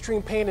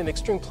extreme pain and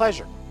extreme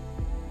pleasure.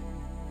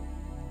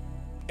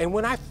 And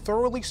when I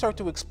thoroughly start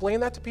to explain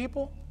that to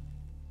people,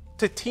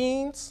 to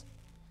teens,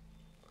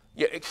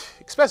 yeah,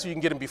 especially you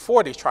can get them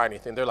before they try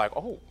anything, they're like,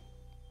 oh,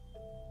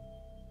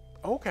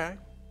 okay.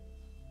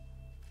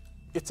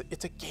 It's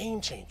a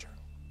game changer.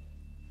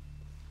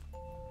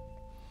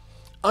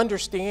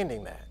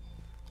 Understanding that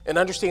and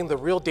understanding the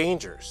real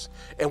dangers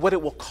and what it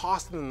will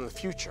cost them in the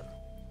future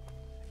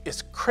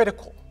is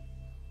critical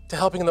to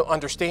helping them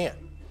understand.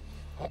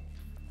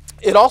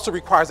 It also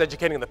requires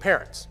educating the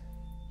parents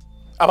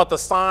about the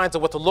signs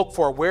of what to look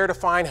for, where to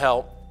find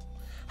help,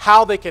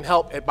 how they can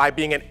help by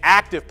being an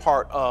active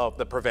part of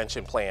the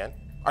prevention plan.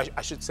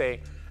 I should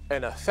say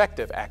an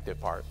effective active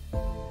part.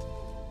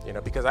 You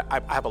know, because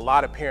I have a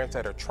lot of parents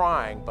that are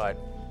trying, but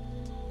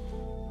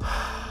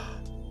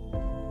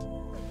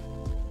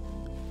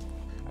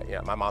yeah,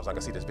 my mom's not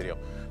gonna see this video.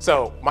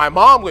 So my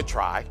mom would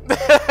try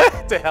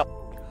to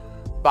help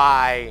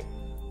by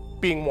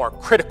being more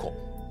critical,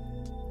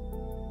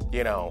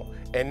 you know,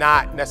 and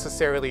not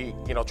necessarily,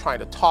 you know, trying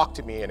to talk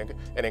to me and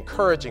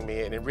encouraging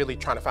me and really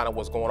trying to find out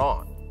what's going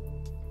on,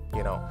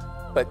 you know.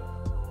 But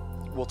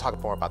we'll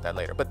talk more about that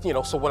later. But, you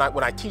know, so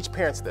when I teach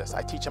parents this,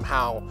 I teach them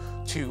how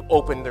to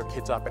open their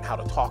kids up and how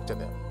to talk to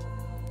them,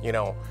 you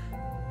know.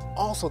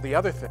 Also, the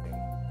other thing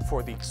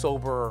for the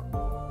sober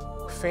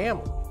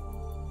family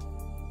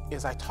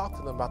is I talk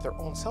to them about their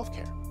own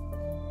self-care.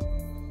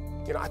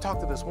 You know, I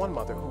talked to this one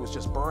mother who was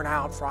just burnt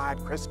out, fried,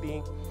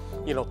 crispy,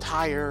 you know,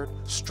 tired,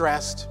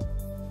 stressed,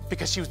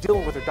 because she was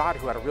dealing with her daughter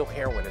who had a real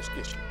heroin issue.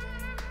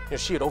 You know,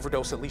 she had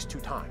overdosed at least 2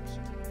 times.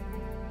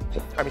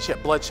 I mean, she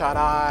had bloodshot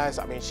eyes.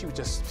 I mean, she was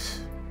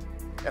just,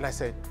 and I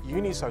said, you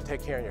need to start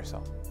taking care of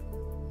yourself.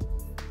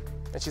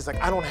 And she's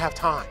like, I don't have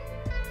time.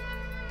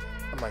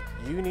 I'm like,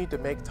 you need to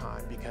make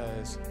time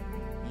because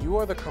you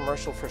are the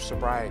commercial for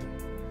sobriety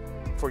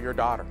for your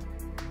daughter.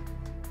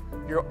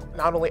 You're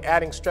not only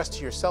adding stress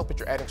to yourself, but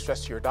you're adding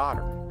stress to your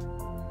daughter.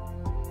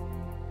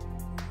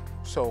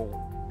 So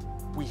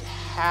we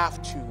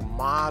have to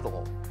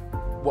model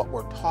what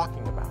we're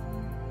talking about.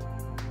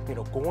 You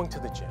know, going to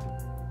the gym,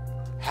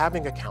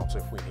 having a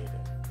counselor if we need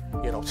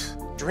it, you know,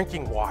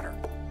 drinking water,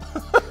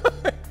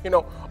 you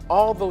know,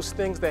 all those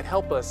things that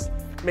help us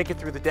make it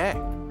through the day.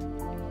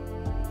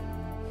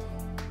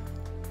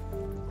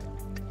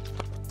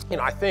 You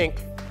know, I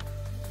think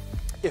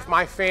if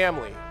my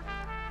family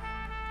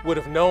would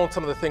have known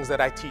some of the things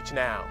that I teach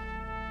now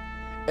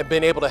and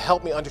been able to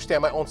help me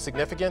understand my own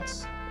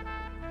significance,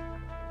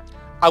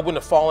 I wouldn't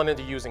have fallen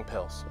into using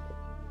pills.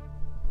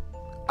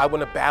 I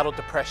wouldn't have battled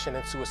depression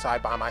and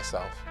suicide by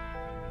myself.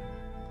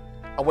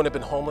 I wouldn't have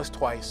been homeless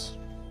twice,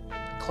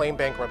 claimed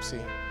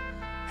bankruptcy,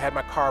 had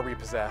my car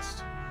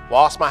repossessed,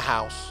 lost my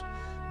house,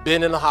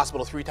 been in the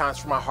hospital 3 times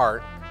for my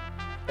heart,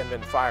 and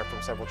been fired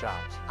from several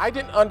jobs. I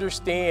didn't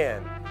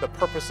understand the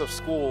purpose of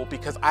school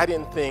because I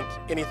didn't think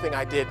anything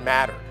I did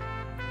mattered.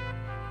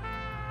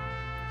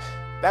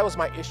 That was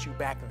my issue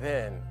back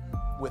then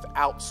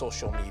without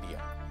social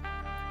media.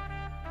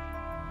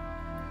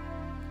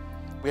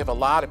 We have a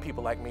lot of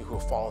people like me who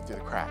have fallen through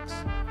the cracks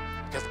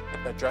because they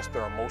didn't address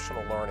their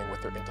emotional learning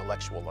with their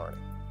intellectual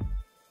learning.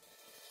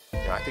 You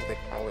know, I think they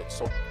call it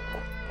social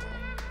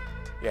emotional.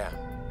 Yeah,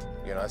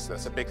 you know,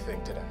 that's a big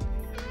thing today.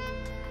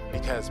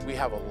 Because we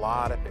have a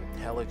lot of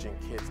intelligent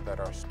kids that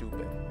are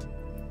stupid.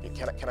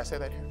 Can I say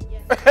that here?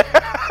 Yes.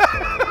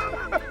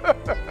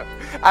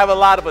 I have a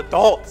lot of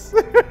adults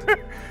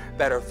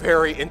that are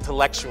very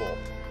intellectual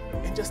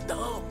and just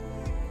dumb.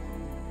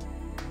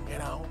 You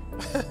know,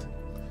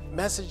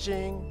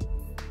 messaging,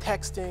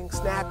 texting,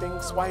 snapping,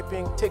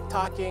 swiping,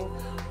 TikToking,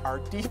 our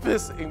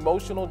deepest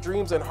emotional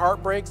dreams and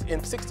heartbreaks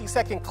in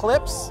 60-second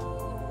clips.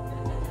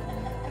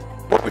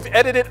 We've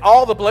edited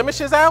all the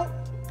blemishes out.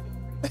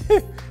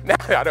 Now,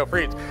 I don't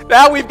preach.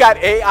 Now we've got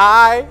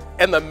AI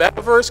and the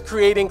metaverse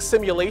creating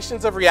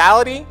simulations of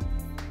reality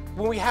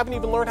when we haven't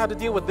even learned how to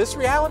deal with this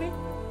reality.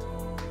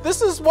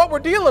 This is what we're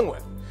dealing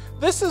with.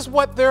 This is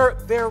what they're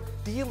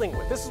dealing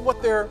with. This is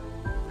what they're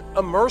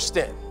immersed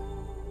in.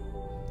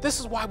 This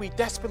is why we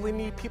desperately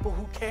need people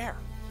who care.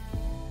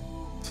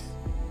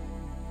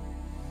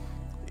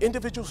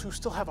 Individuals who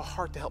still have a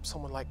heart to help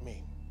someone like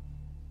me.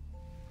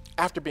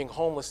 After being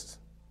homeless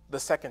the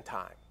second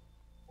time,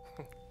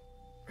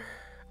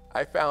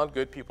 I found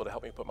good people to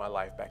help me put my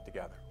life back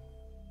together.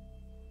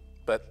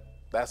 But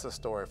that's a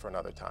story for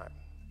another time.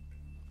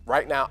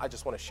 Right now, I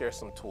just want to share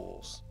some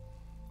tools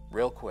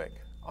real quick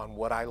on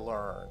what I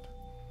learned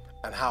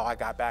and how I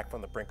got back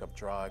from the brink of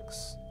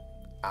drugs,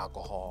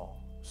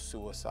 alcohol,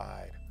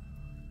 suicide,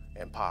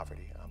 and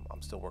poverty.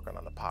 I'm still working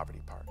on the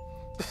poverty part.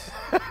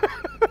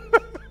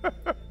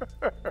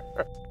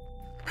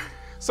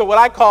 So what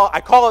I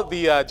call it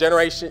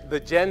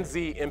the Gen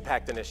Z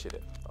Impact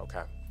Initiative,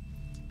 okay?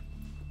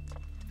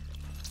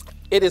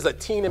 It is a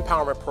teen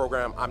empowerment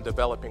program I'm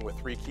developing with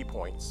 3 key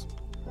points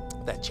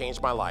that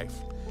changed my life,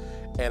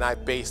 and I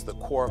base the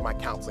core of my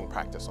counseling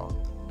practice on.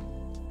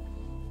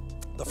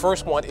 The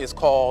first one is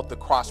called the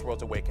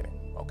Crossroads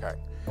Awakening, okay?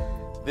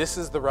 This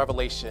is the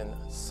revelation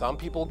some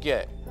people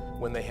get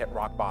when they hit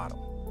rock bottom.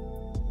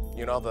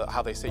 You know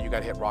how they say you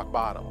gotta hit rock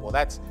bottom? Well,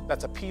 that's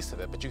a piece of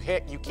it, but you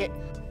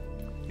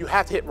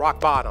have to hit rock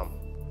bottom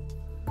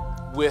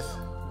with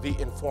the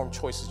informed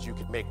choices you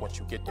can make once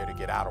you get there to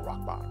get out of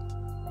rock bottom.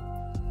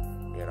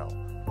 You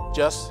know,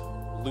 just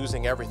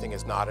losing everything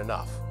is not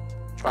enough.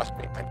 Trust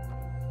me,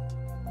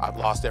 I've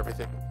lost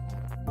everything.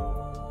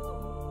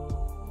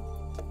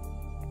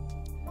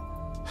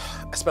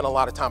 I spent a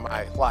lot of time in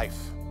my life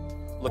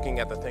looking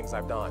at the things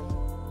I've done.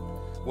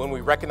 When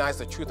we recognize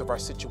the truth of our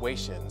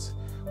situations,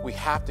 we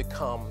have to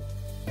come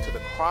to the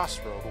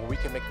crossroad where we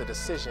can make the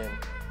decision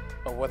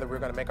of whether we're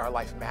going to make our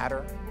life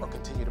matter or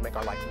continue to make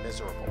our life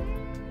miserable.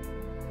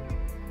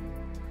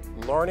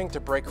 Learning to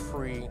break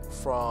free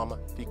from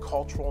the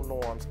cultural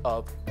norms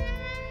of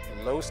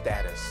low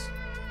status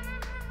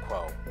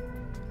quo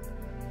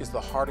is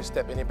the hardest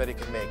step anybody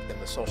can make in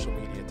the social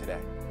media today.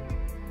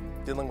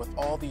 Dealing with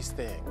all these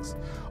things,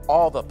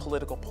 all the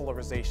political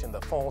polarization,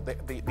 the phone, the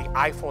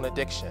iPhone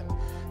addiction,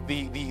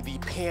 the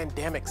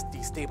pandemic's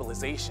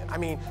destabilization. I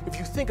mean, if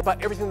you think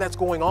about everything that's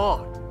going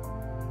on,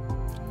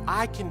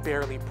 I can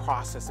barely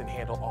process and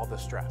handle all the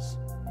stress.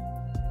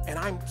 And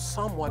I'm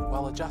somewhat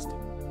well-adjusted.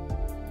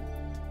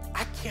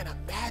 I can't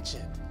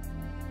imagine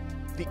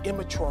the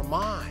immature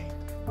mind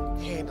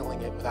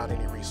handling it without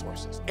any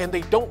resources. And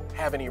they don't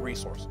have any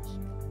resources.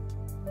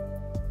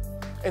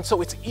 And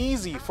so it's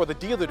easy for the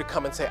dealer to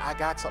come and say, I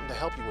got something to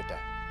help you with that.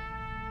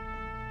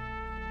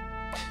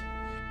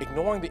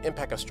 Ignoring the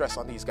impact of stress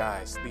on these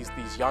guys,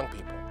 these young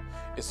people,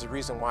 is the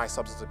reason why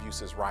substance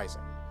abuse is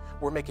rising.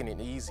 We're making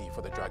it easy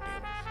for the drug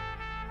dealers.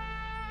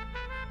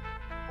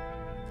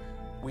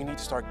 We need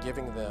to start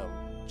giving them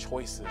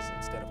choices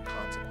instead of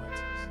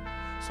consequences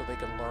so they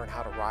can learn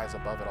how to rise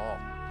above it all.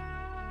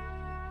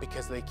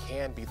 Because they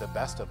can be the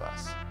best of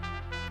us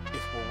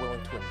if we're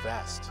willing to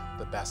invest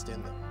the best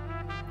in them.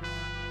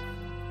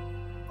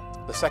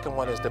 The second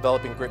one is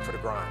developing grit for the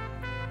grind.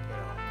 You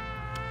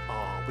know,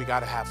 we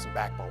got to have some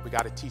backbone. We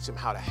got to teach them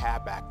how to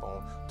have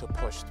backbone to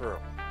push through.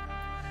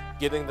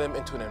 Getting them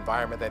into an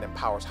environment that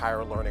empowers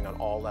higher learning on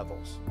all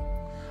levels.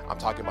 I'm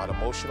talking about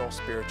emotional,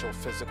 spiritual,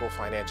 physical,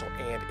 financial,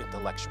 and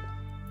intellectual.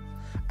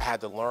 I had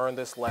to learn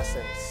this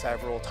lesson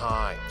several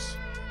times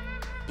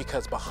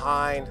because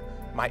behind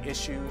my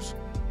issues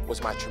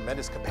was my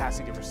tremendous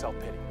capacity for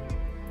self-pity.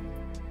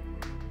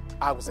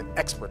 I was an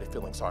expert at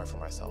feeling sorry for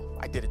myself.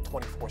 I did it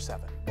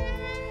 24/7.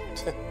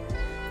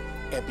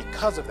 And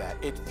because of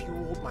that, it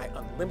fueled my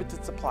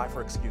unlimited supply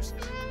for excuses.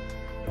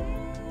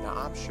 Now,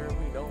 I'm sure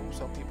we know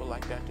some people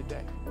like that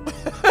today.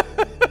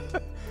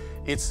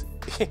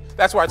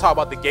 That's where I talk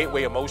about the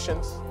gateway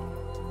emotions.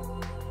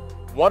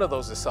 One of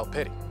those is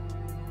self-pity.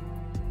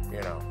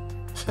 You know,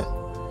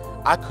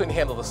 I couldn't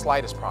handle the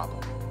slightest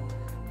problem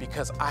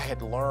because I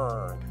had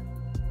learned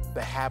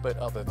the habit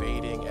of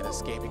evading and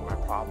escaping my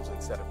problems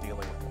instead of dealing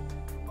with them.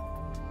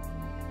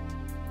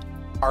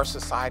 Our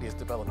society has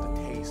developed a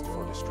taste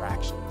for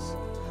distractions,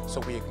 so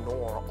we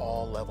ignore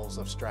all levels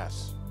of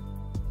stress.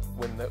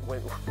 When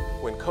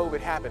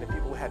COVID happened and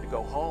people had to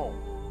go home,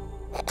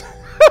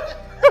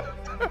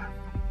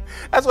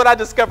 that's when I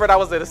discovered I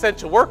was an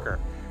essential worker.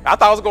 I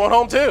thought I was going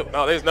home too.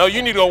 No,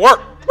 you need to go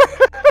work.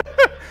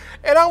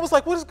 And I was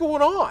like, what is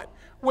going on?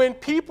 When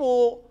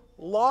people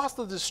lost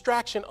the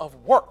distraction of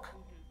work.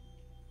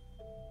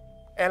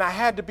 And I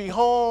had to be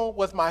home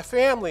with my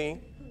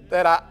family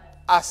that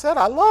I said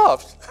I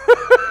loved.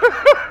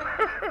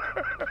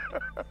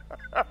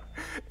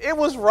 It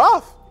was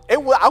rough.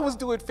 I was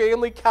doing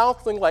family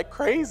counseling like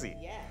crazy.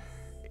 Yes.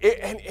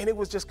 And it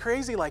was just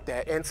crazy like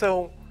that. And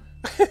so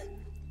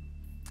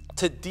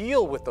to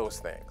deal with those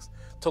things,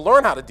 to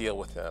learn how to deal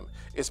with them,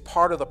 is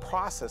part of the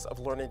process of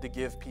learning to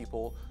give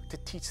people, to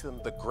teach them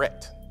the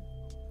grit,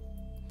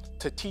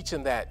 to teach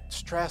them that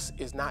stress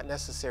is not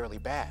necessarily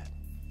bad.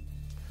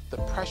 The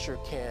pressure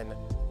can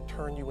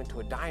turn you into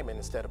a diamond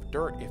instead of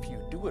dirt if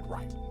you do it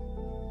right.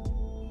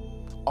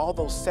 All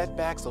those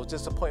setbacks, those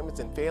disappointments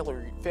and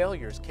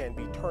failures can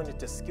be turned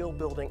into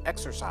skill-building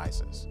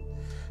exercises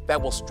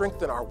that will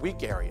strengthen our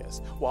weak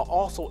areas while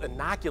also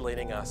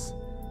inoculating us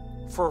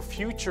for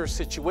future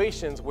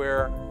situations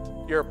where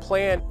your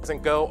plan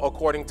doesn't go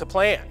according to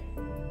plan.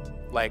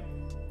 Like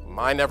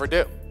mine never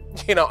do.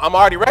 You know, I'm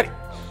already ready.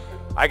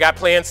 I got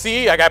plan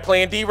C, I got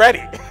plan D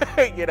ready,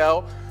 you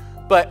know?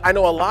 But I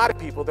know a lot of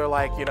people, they're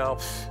like, you know,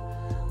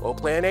 well,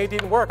 plan A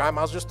didn't work. I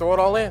might as well just throw it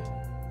all in.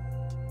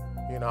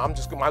 You know, might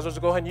as well just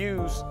go ahead and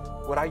use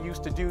what I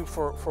used to do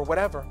for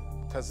whatever,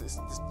 because it's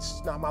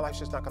just not, my life's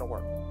just not gonna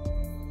work.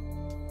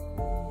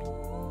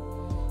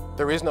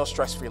 There is no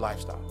stress-free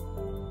lifestyle.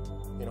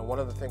 You know, one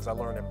of the things I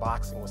learned in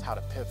boxing was how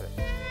to pivot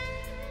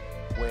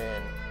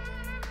when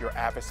your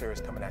adversary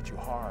is coming at you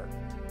hard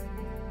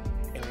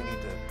and you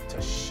need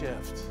to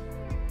shift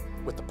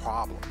with the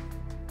problem.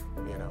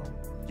 You know,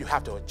 you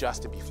have to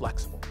adjust and be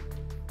flexible.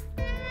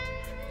 You know,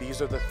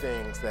 these are the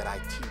things that I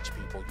teach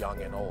people,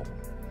 young and old.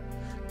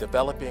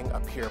 Developing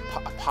a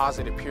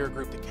positive peer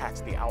group to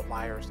catch the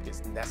outliers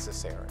is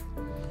necessary.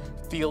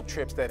 Field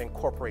trips that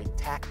incorporate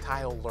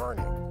tactile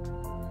learning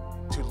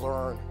to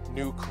learn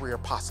new career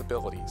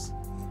possibilities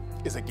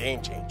is a game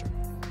changer.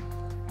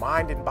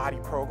 Mind and body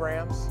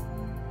programs,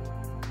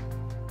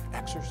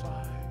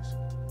 exercise,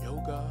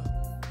 yoga,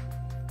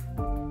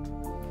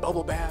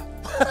 bubble bath,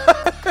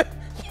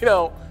 you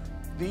know,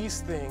 these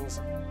things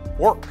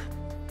work.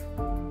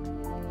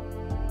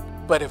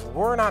 But if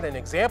we're not an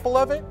example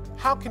of it,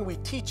 how can we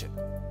teach it?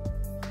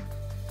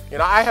 You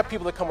know, I have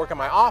people that come work in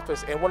my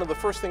office, and one of the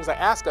first things I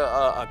ask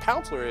a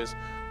counselor is,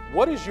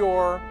 what is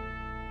your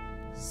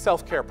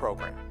self-care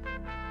program?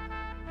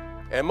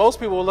 And most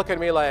people will look at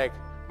me like,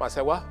 I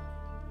say, what?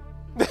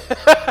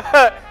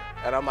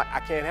 And I'm like, I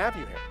can't have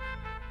you here.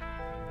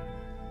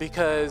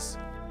 Because,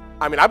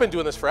 I mean, I've been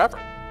doing this forever.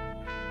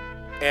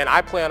 And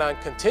I plan on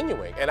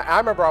continuing. And I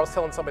remember I was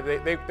telling somebody,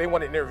 they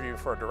wanted an interview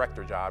for a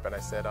director job, and I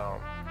said,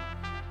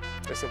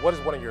 they said, what is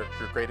one of your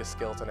greatest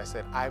skills? And I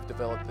said, I've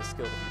developed the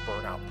skill to be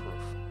burnout proof.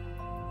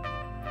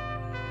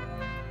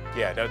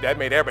 Yeah, that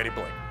made everybody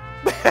blink.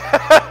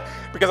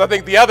 Because I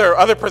think the other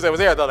person that was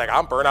there, they're like,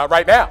 I'm burnt out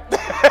right now.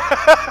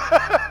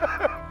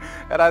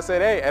 And I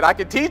said, hey, and I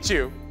can teach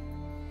you,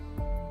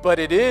 but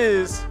it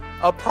is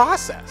a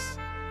process.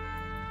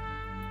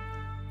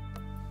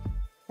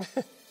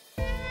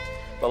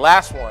 The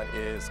last one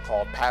is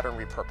called pattern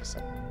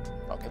repurposing.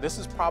 Okay, this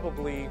is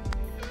probably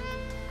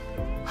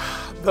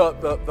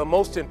the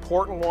most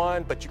important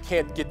one, but you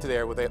can't get to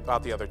there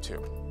without the other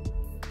two.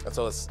 And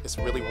so it's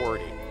really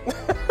wordy.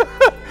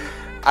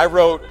 I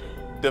wrote,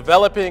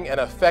 developing an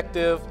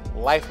effective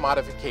life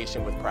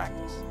modification with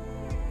practice.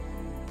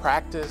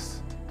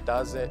 Practice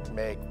doesn't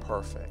make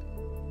perfect.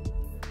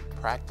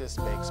 Practice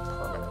makes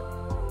permanent.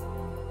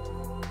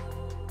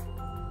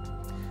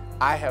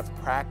 I have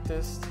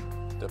practiced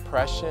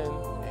depression,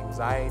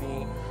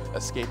 anxiety,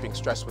 escaping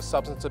stress with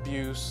substance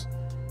abuse,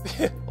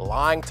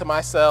 lying to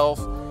myself,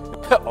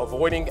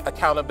 avoiding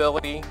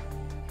accountability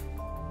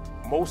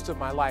most of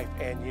my life.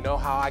 And you know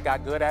how I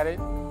got good at it?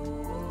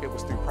 It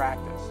was through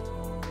practice.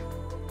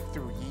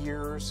 Through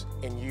years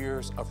and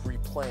years of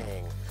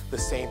replaying the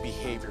same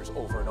behaviors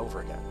over and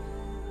over again.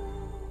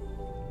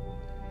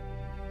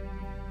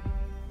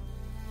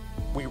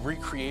 We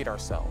recreate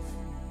ourselves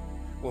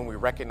when we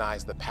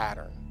recognize the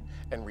pattern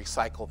and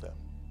recycle them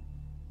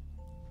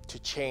to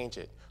change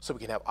it so we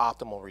can have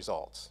optimal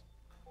results.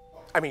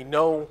 I mean,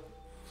 none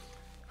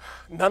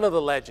of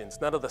the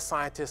legends, none of the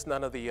scientists,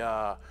 none of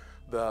the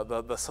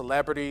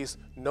celebrities,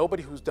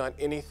 nobody who's done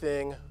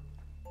anything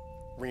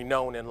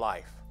renowned in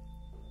life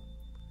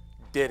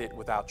did it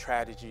without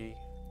tragedy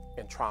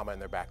and trauma in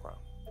their background.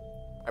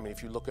 I mean,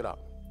 if you look it up.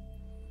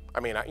 I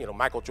mean, you know,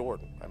 Michael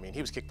Jordan, I mean,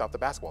 he was kicked off the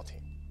basketball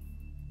team,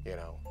 you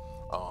know.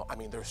 I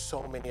mean, there's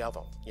so many of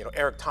them. You know,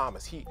 Eric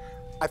Thomas,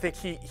 I think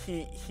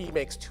he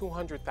makes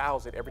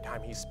 $200,000 every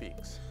time he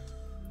speaks.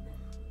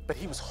 But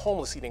he was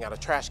homeless eating out of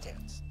trash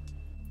cans.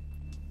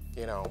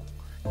 You know,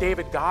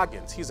 David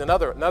Goggins, he's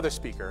another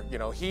speaker. You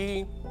know,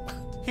 he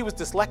was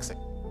dyslexic,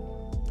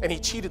 and he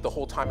cheated the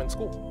whole time in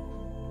school.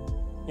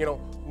 You know,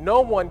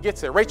 no one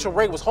gets there. Rachel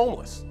Ray was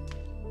homeless.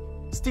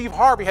 Steve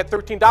Harvey had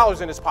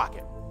 $13 in his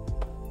pocket.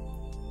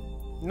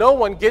 No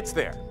one gets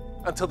there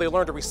until they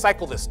learn to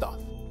recycle this stuff,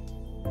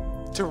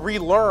 to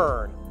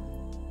relearn,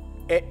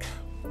 it,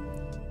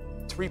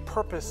 to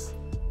repurpose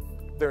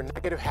their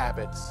negative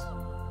habits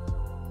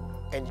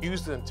and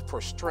use them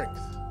for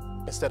strength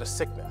instead of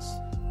sickness.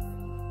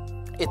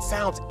 It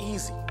sounds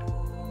easy,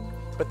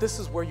 but this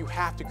is where you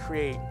have to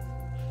create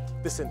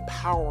this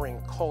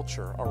empowering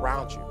culture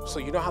around you. So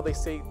you know how they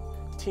say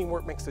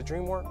teamwork makes the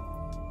dream work?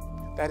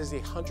 That is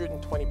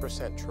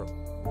 120% true.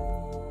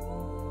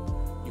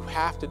 You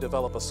have to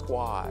develop a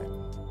squad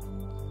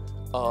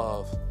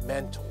of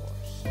mentors,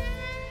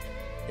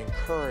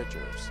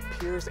 encouragers,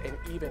 peers, and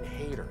even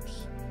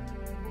haters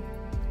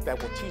that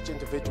will teach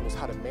individuals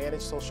how to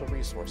manage social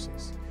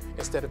resources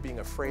instead of being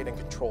afraid and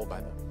controlled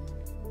by them.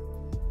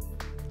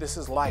 This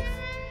is life.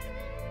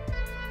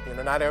 You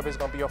know, not everybody's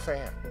gonna be your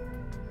fan.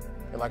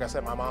 And like I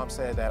said, my mom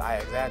said that I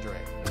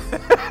exaggerate.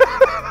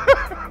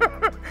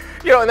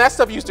 You know, and that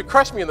stuff used to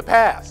crush me in the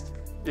past,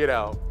 you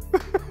know.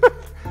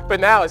 But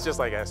now it's just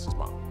like, that's just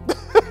mom.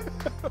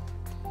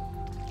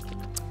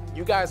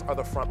 You guys are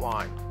the front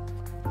line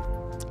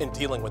in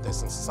dealing with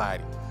this in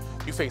society.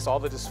 You face all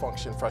the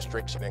dysfunction,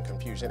 frustration, and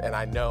confusion, and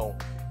I know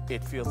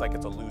it feels like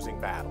it's a losing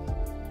battle.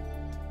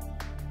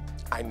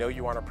 I know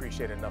you aren't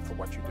appreciated enough for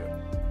what you do,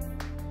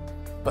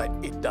 but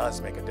it does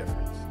make a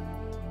difference.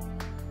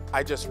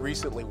 I just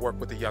recently worked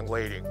with a young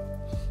lady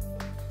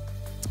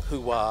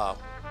who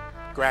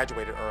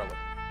graduated early.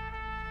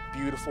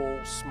 Beautiful,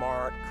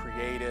 smart,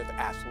 creative,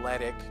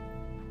 athletic,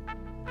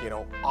 you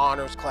know,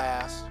 honors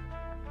class.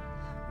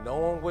 No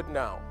one would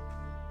know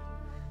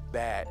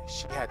that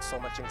she had so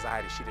much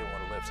anxiety she didn't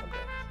want to live someday.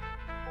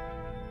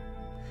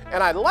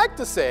 And I'd like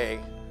to say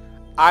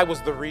I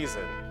was the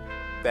reason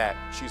that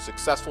she's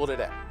successful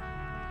today.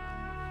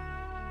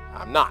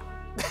 I'm not.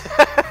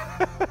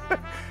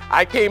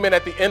 I came in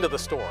at the end of the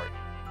story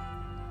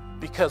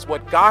because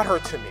what got her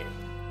to me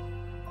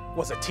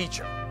was a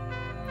teacher.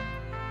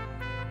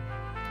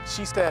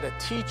 She said a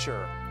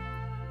teacher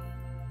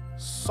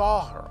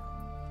saw her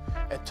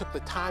and took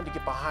the time to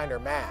get behind her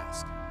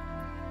mask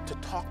to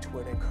talk to her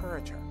and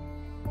encourage her.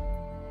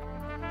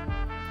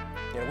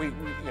 You know,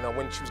 you know,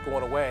 when she was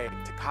going away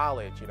to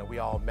college, you know, we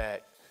all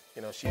met.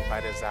 You know, she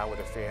invited us out with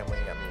her family.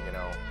 I mean, you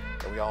know,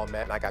 and we all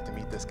met, and I got to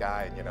meet this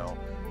guy. And you know,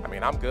 I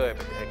mean, I'm good,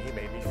 but then he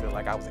made me feel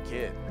like I was a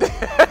kid.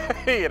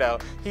 You know,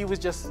 he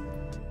just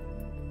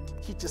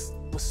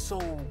was so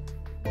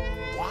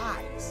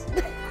wise.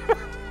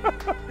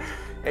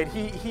 And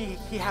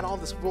he had all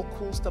this real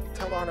cool stuff to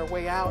tell her on her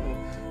way out,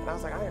 and I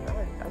was like,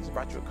 I just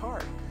brought you a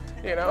card,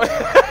 you know.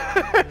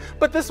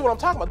 But this is what I'm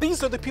talking about.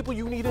 These are the people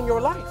you need in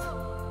your life.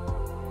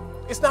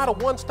 It's not a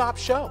one-stop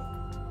show.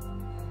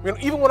 You know,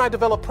 even when I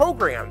develop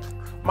programs,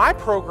 my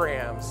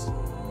programs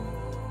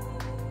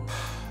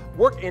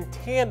work in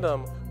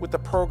tandem with the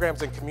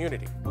programs in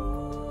community.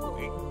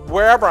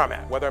 Wherever I'm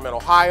at, whether I'm in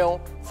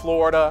Ohio,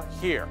 Florida,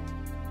 here.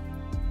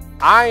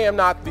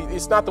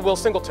 It's not the Will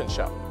Singleton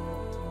show.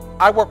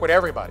 I work with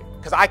everybody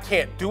because I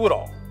can't do it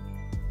all.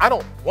 I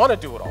don't want to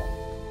do it all.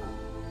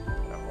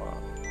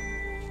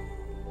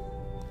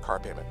 Car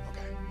payment,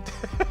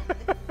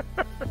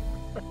 okay.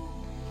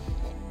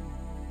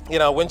 You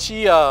know, when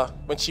she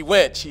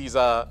went, she's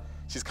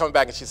coming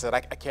back and she said,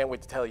 I can't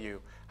wait to tell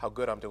you how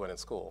good I'm doing in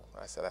school.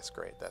 I said, that's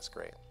great, that's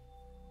great.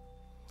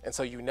 And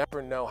so you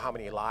never know how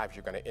many lives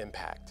you're going to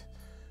impact,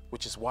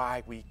 which is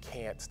why we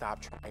can't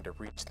stop trying to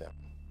reach them.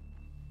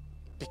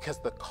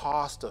 Because the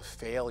cost of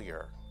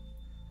failure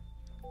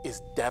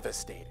is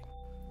devastating.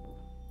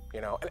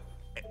 You know, and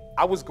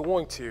I was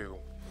going to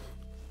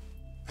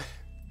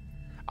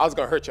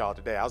hurt y'all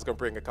today. I was going to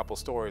bring a couple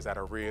stories that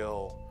are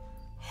real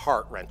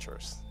heart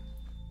wrenchers.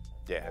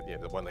 Yeah,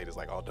 the one lady's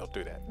like, oh, don't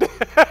do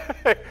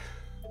that.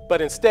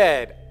 But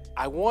instead,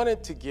 I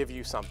wanted to give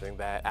you something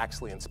that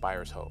actually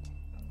inspires hope,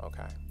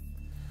 okay?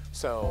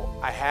 So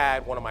I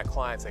had one of my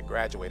clients that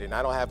graduated, and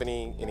I don't have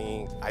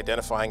any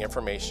identifying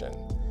information,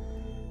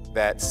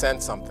 that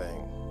sent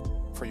something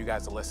for you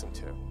guys to listen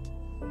to.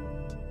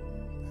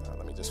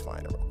 Let me just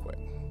find it real quick.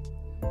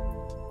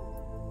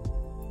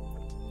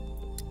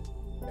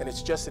 And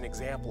it's just an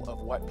example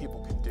of what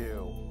people can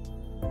do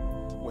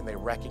when they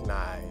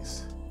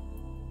recognize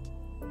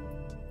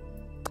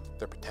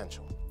their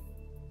potential.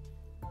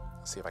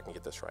 Let's see if I can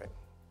get this right.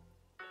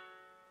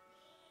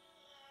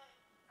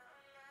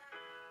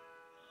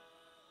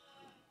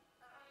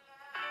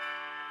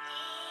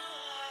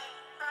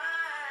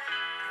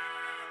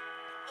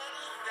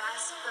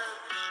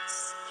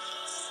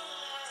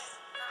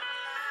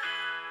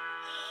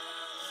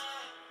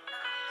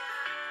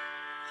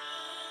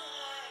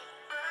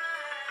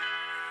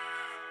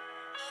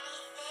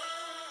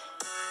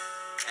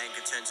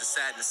 Anger turns to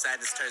sadness,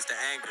 sadness turns to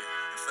anger.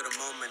 And for the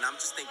moment, I'm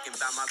just thinking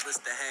about my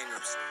list of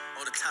hang-ups.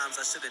 All the times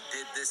I should have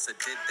did this or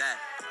did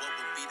that. What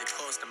would be the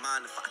cost of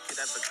mine if I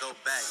could ever go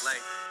back?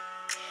 Like,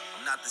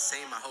 I'm not the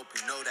same, I hope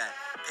you know that.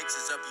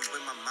 Pictures of you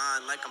in my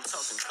mind like I'm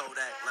talking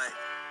Kodak. Like,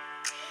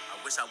 I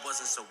wish I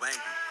wasn't so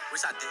angry.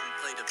 Wish I didn't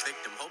play the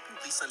victim. Hope you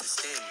please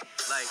understand me.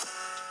 Like,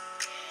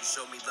 you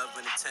showed me love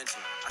and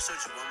attention. I showed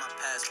you all my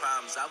past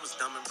problems. I was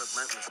dumb and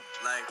relentless.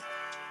 Like,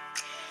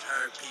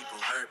 hurt people,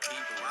 hurt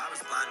people. I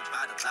was blinded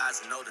by the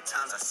lies and all the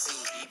times I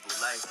seen evil.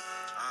 Like,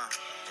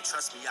 and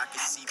trust me, I can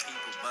see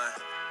people, but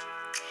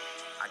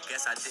I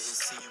guess I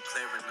didn't see you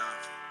clear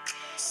enough.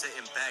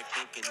 Sitting back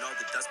thinking all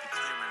the dust be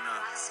clearing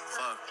up.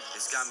 Fuck,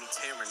 this got me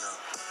tearing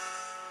up.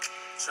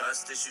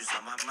 Trust issues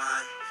on my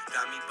mind.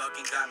 Got me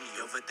bugging, got me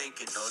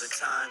overthinking all the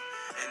time.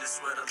 And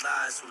this world of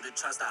lies, who to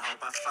trust, I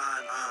hope I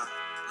find.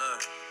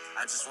 Look,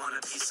 I just want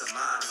a peace of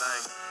mind.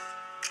 Like,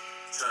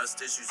 trust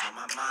issues on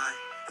my mind.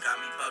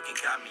 Got me bugging,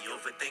 got me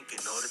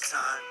overthinking all the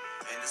time.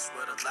 In this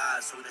world of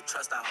lies, who to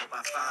trust, I hope I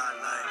find.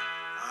 Like,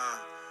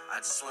 I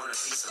just want a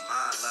peace of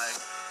mind.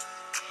 Like,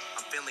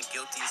 I'm feeling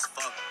guilty as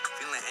fuck.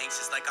 Feeling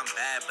anxious like I'm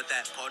bad, but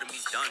that part of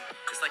me's done.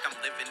 It's like I'm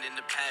living in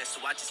the past,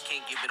 so I just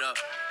can't give it up.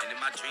 And in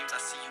my dreams,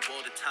 I see you all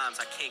the times,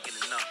 I can't get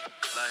enough.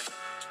 Like,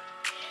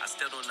 I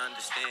still don't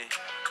understand.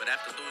 But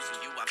after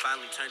losing you, I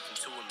finally turned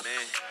into a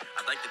man.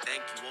 I'd like to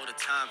thank you all the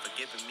time for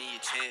giving me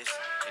a chance.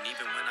 And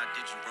even when I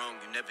did you wrong,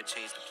 you never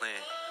changed the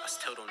plan. I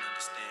still don't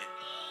understand.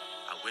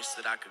 I wish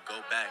that I could go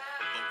back,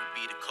 but what would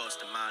be the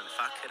cost of mine if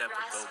I could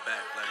ever go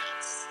back? Like,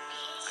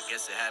 I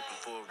guess it happened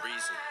for a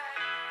reason.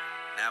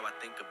 Now I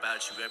think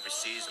about you every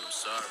season, I'm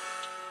sorry.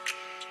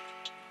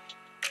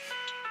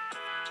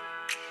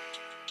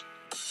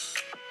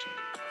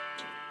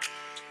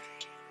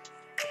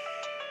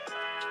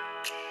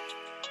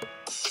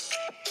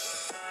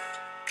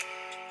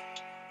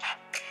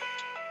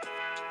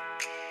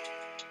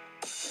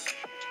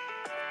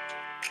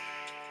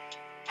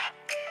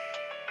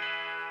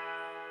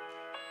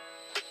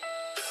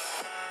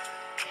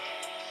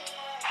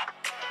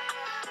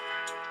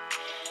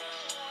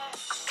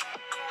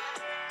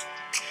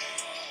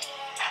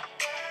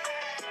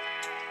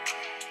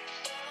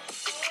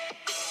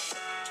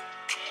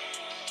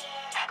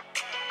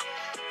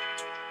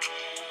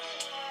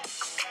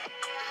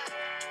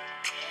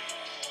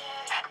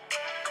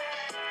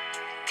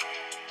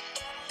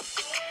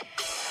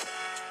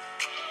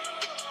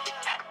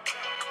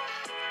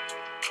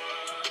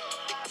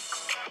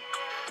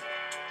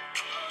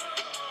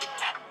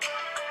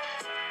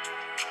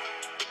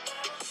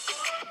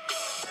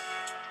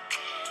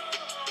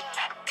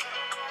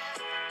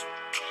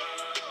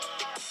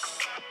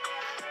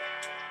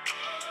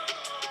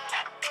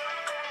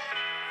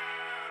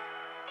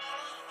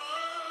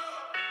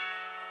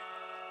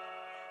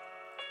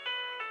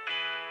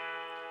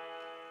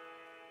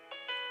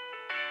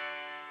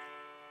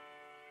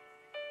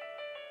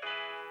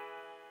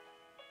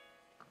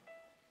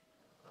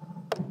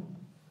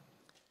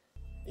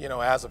 You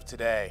know, as of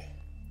today,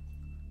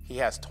 he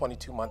has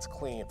 22 months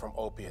clean from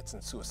opiates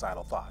and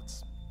suicidal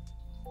thoughts.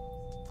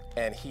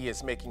 And he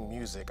is making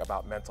music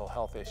about mental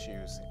health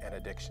issues and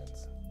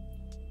addictions.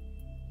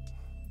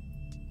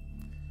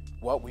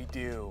 What we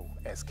do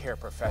as care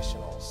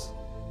professionals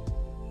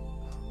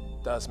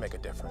does make a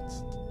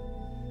difference.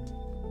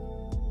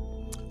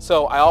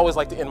 So I always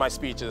like to end my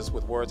speeches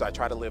with words I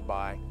try to live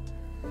by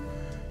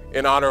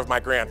in honor of my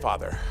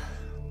grandfather.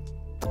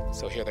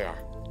 So here they are.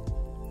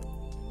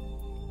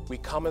 We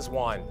come as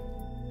one,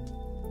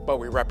 but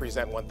we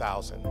represent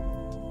 1,000.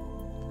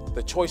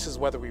 The choice is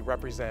whether we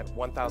represent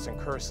 1,000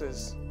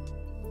 curses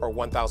or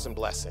 1,000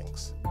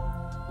 blessings.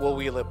 Will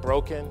we live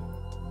broken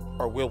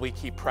or will we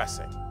keep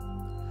pressing?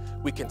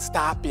 We can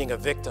stop being a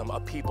victim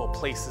of people,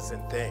 places,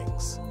 and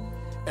things.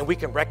 And we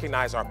can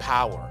recognize our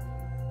power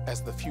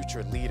as the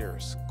future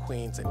leaders,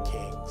 queens, and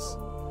kings.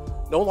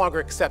 No longer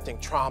accepting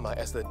trauma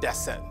as the death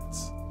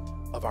sentence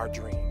of our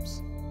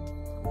dreams.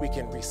 We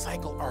can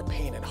recycle our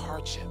pain and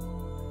hardship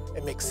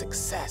and make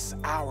success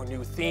our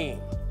new theme.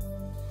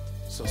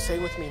 So say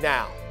with me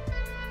now,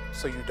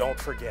 so you don't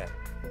forget.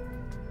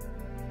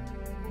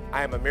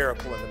 I am a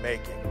miracle in the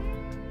making,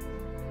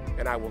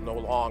 and I will no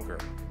longer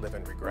live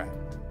in regret.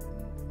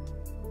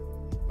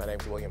 My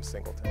name's William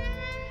Singleton.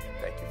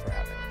 Thank you for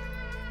having me.